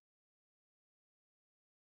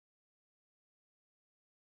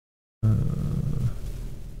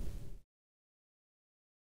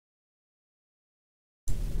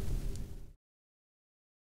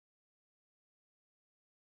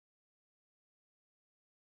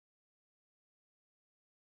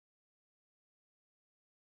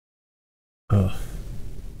 Ugh.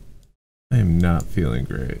 I am not feeling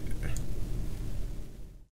great.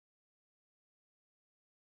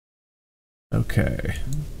 Okay.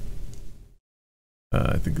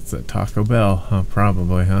 I think it's that Taco Bell, huh?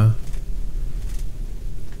 Probably, huh?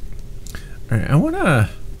 Alright, I wanna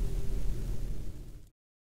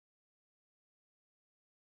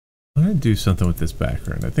do something with this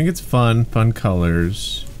background. I think it's fun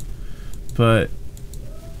colors, but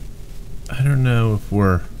I don't know if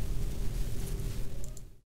we're...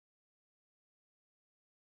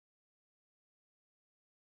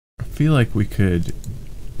 I feel like we could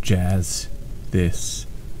jazz this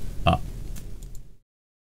up.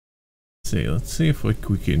 Let's see if we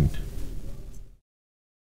can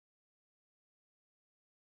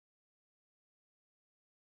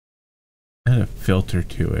add a filter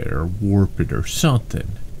to it or warp it or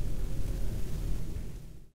something.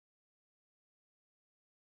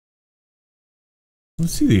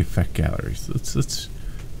 Let's see the effect galleries. Let's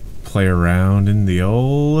play around in the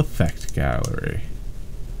old effect gallery.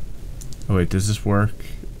 Oh wait, does this work?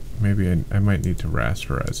 Maybe I might need to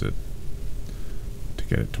rasterize it to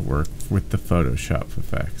get it to work with the Photoshop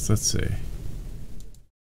effects. Let's see.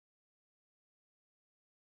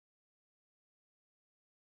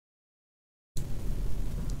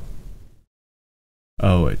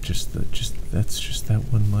 Oh, that's just that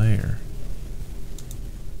one layer.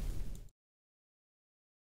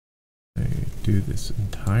 I do this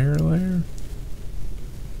entire layer.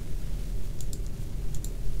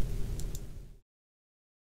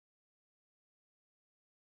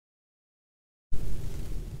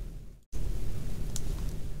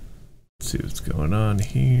 See what's going on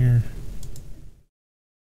here.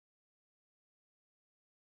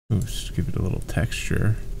 Ooh, just give it a little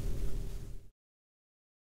texture.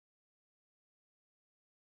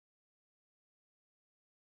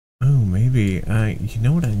 Oh, maybe you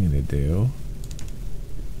know what I'm gonna do?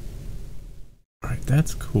 Alright,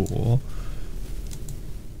 that's cool.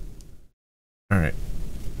 Alright.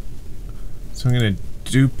 So I'm gonna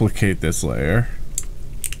duplicate this layer.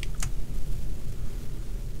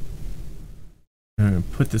 I'm gonna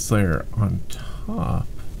put this layer on top.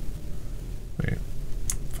 Wait,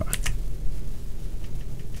 fuck.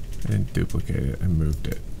 I didn't duplicate it, I moved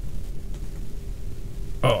it.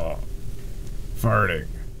 Oh, farting.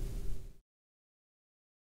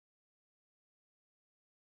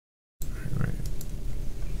 All right.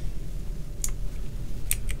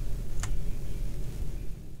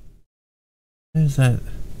 What is that?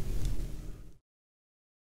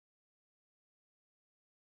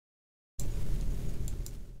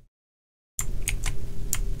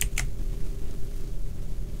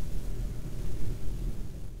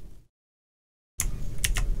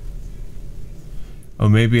 Oh,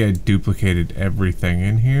 maybe I duplicated everything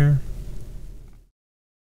in here.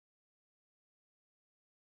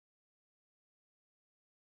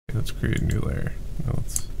 Okay, let's create a new layer. No,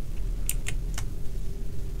 let's...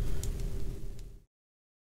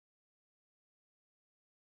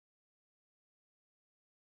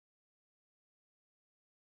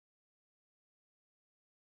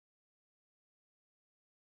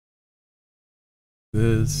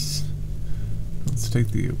 This. Let's take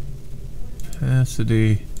the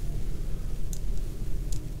opacity.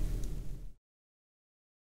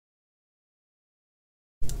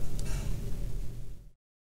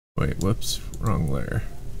 Wait, whoops, wrong layer.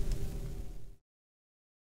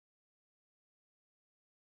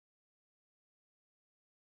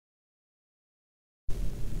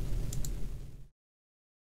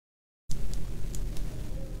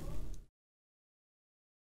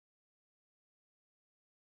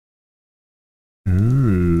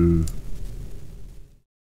 Ooh.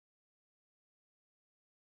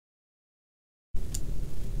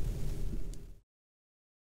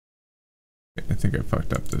 I think I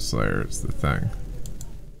fucked up this layer is the thing.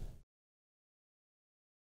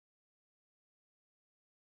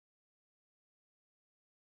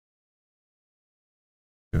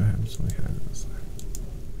 Go ahead, so we have this layer.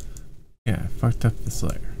 Yeah, I fucked up this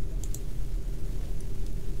layer.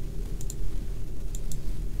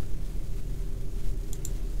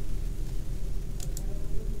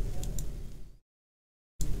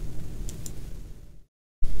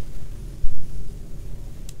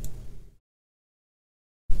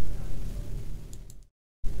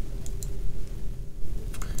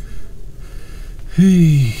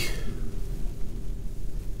 Hey.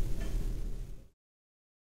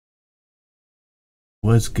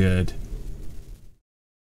 Was good.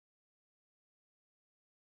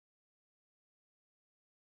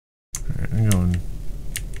 Alright, I'm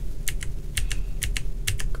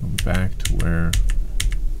going back to where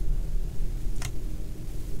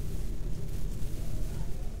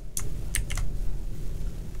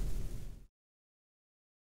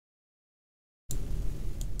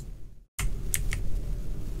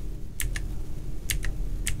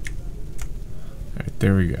alright,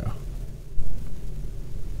 there we go.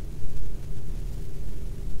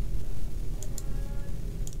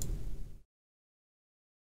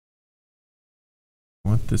 I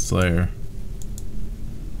want this layer.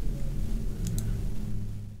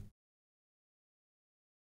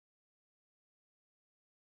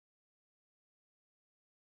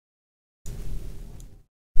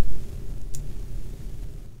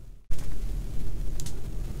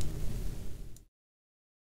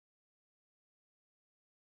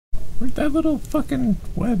 Where'd that little fucking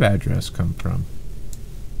web address come from?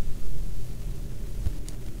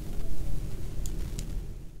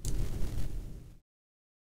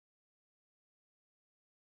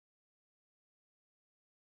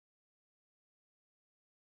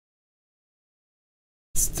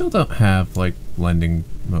 Still don't have like blending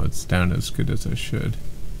modes down as good as I should.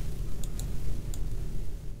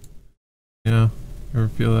 You know, ever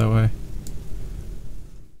feel that way?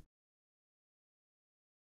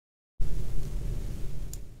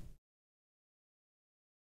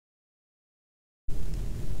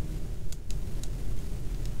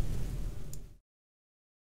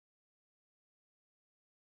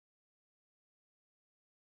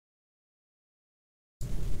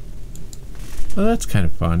 Well, that's kind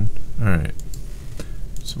of fun. Alright.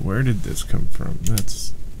 So where did this come from?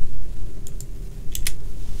 That's...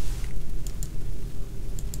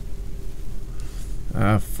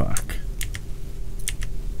 Ah, fuck.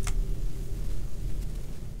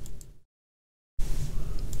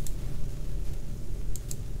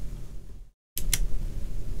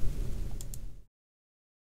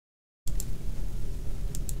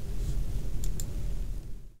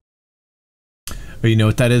 Oh, you know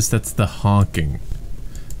what that is? That's the honking.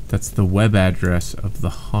 That's the web address of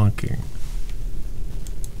the honking.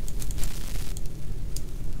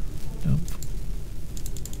 Nope.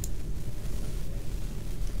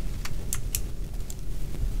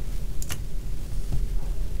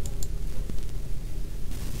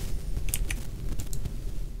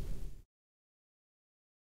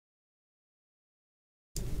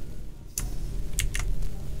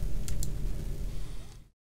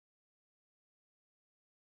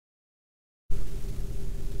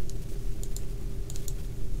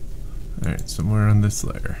 Alright, somewhere on this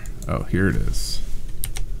layer. Oh, here it is.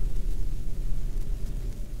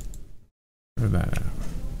 Throw that out.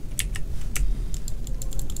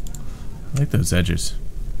 I like those edges.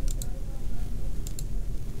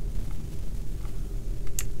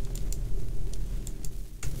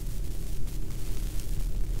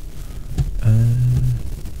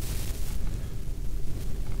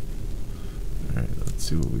 Alright, let's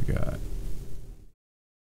see what we got.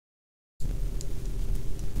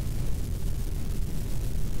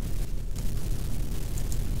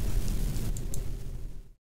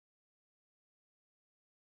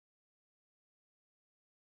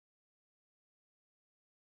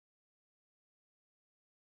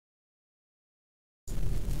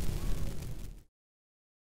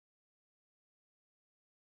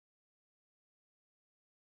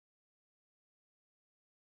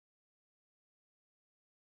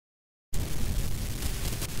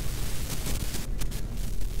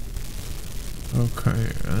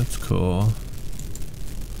 Okay, that's cool.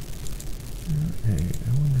 Okay,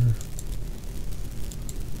 I wonder.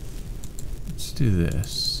 Let's do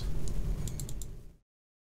this.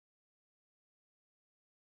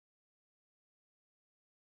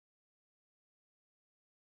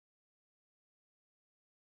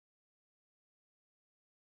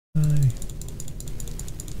 Hi.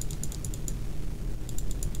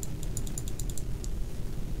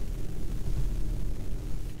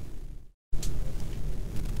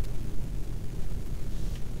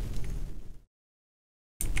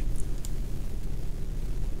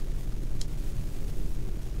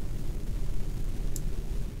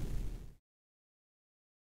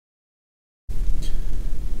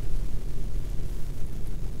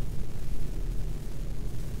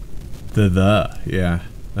 Yeah,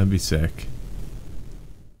 that'd be sick.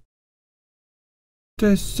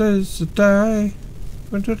 This is the day.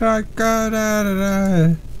 When did I go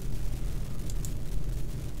da.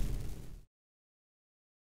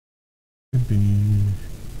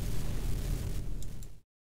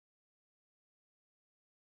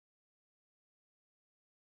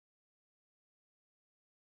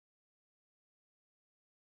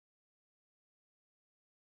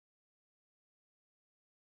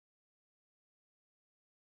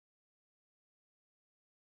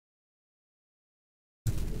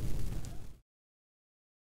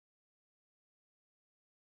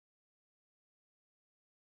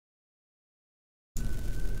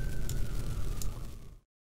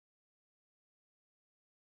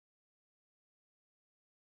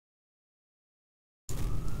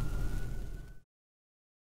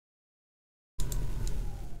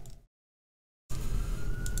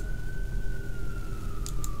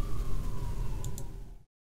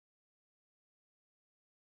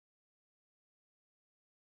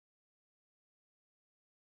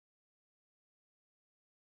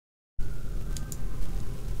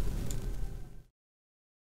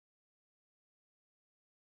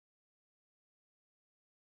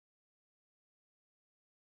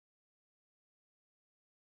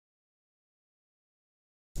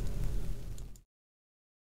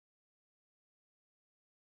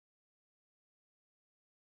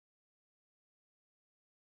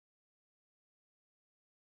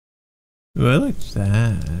 Ooh, I like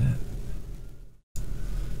that.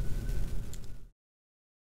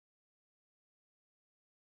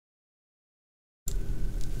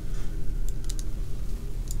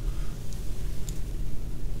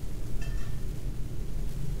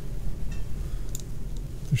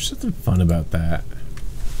 There's something fun about that.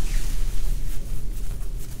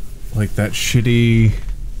 Like that shitty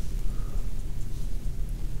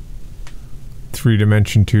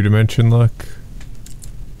 3-dimension, 2-dimension look.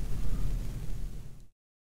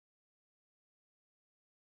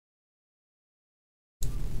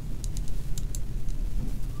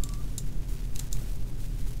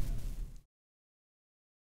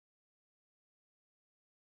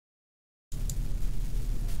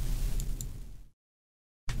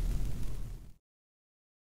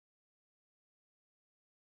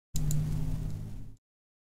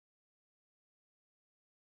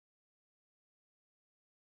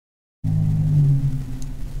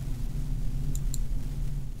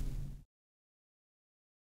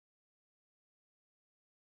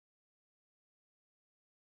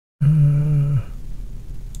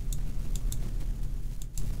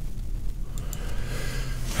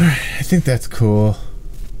 I think that's cool.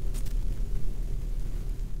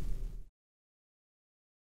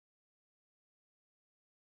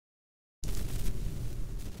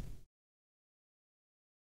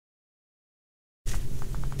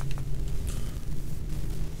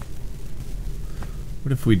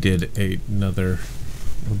 What if we did another?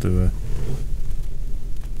 We'll do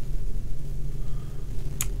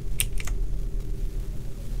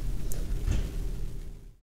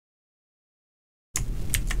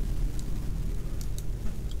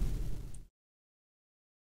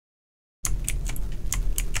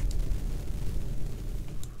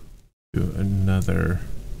another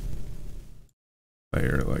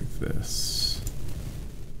layer like this.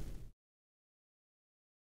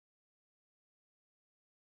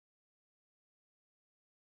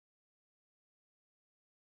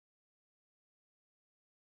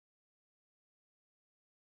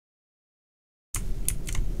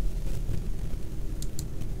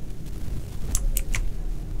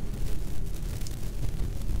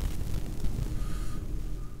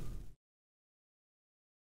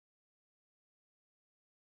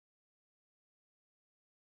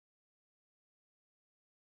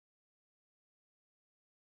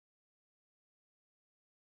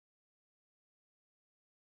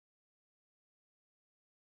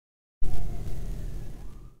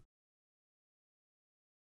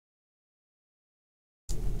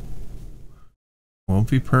 Won't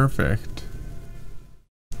be perfect.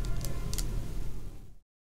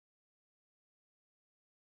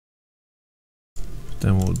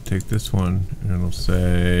 Then we'll take this one and it'll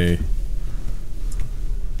say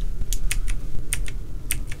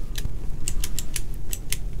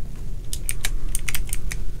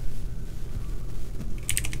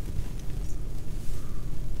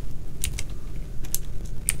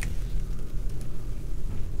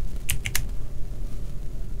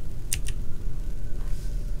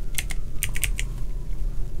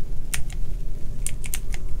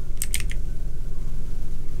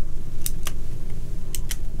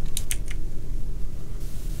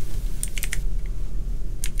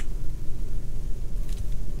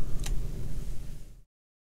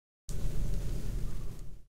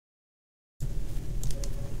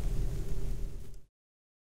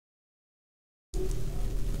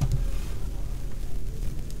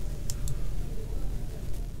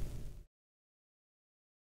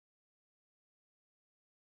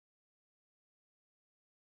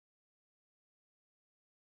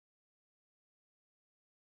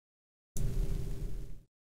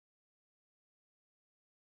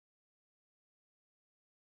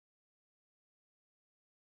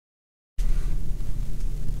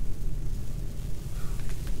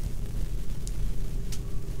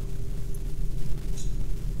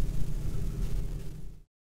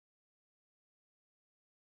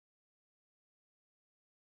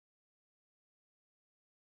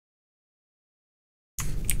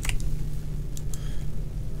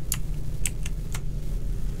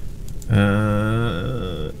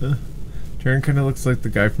Jaren kind of looks like the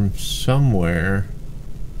guy from somewhere.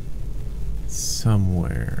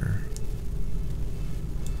 Somewhere.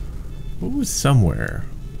 What was somewhere?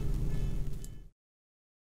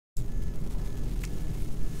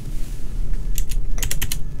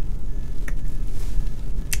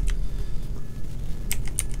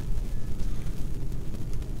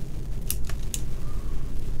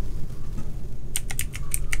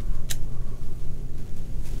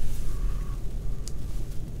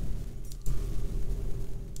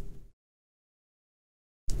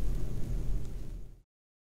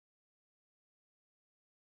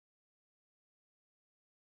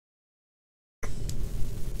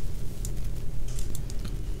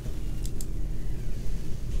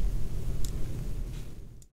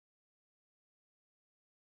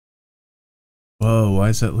 Whoa, why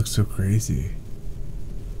does that look so crazy?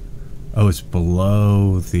 Oh, it's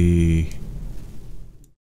below the...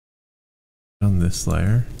 on this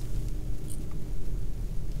layer?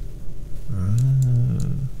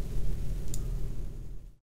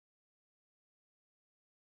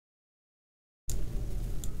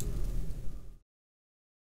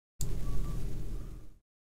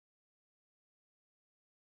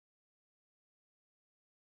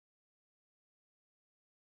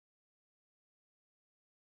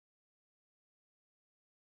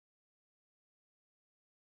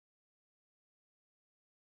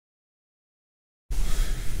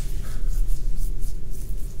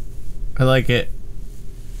 I like it.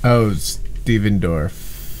 Oh,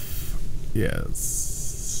 Stevendorf.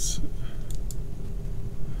 Yes.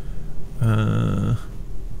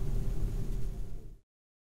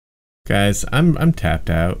 Guys, I'm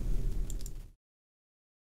tapped out.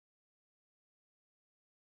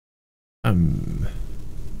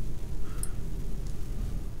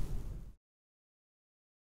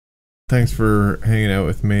 Thanks for hanging out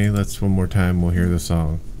with me. Let's one more time we'll hear the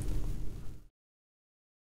song.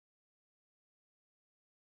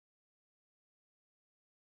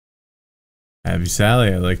 Happy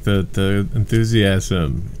Sally, I like the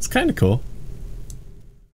enthusiasm. It's kind of cool.